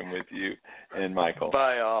talking with you and Michael.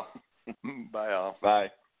 Bye, all. Bye, all.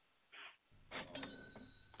 Bye.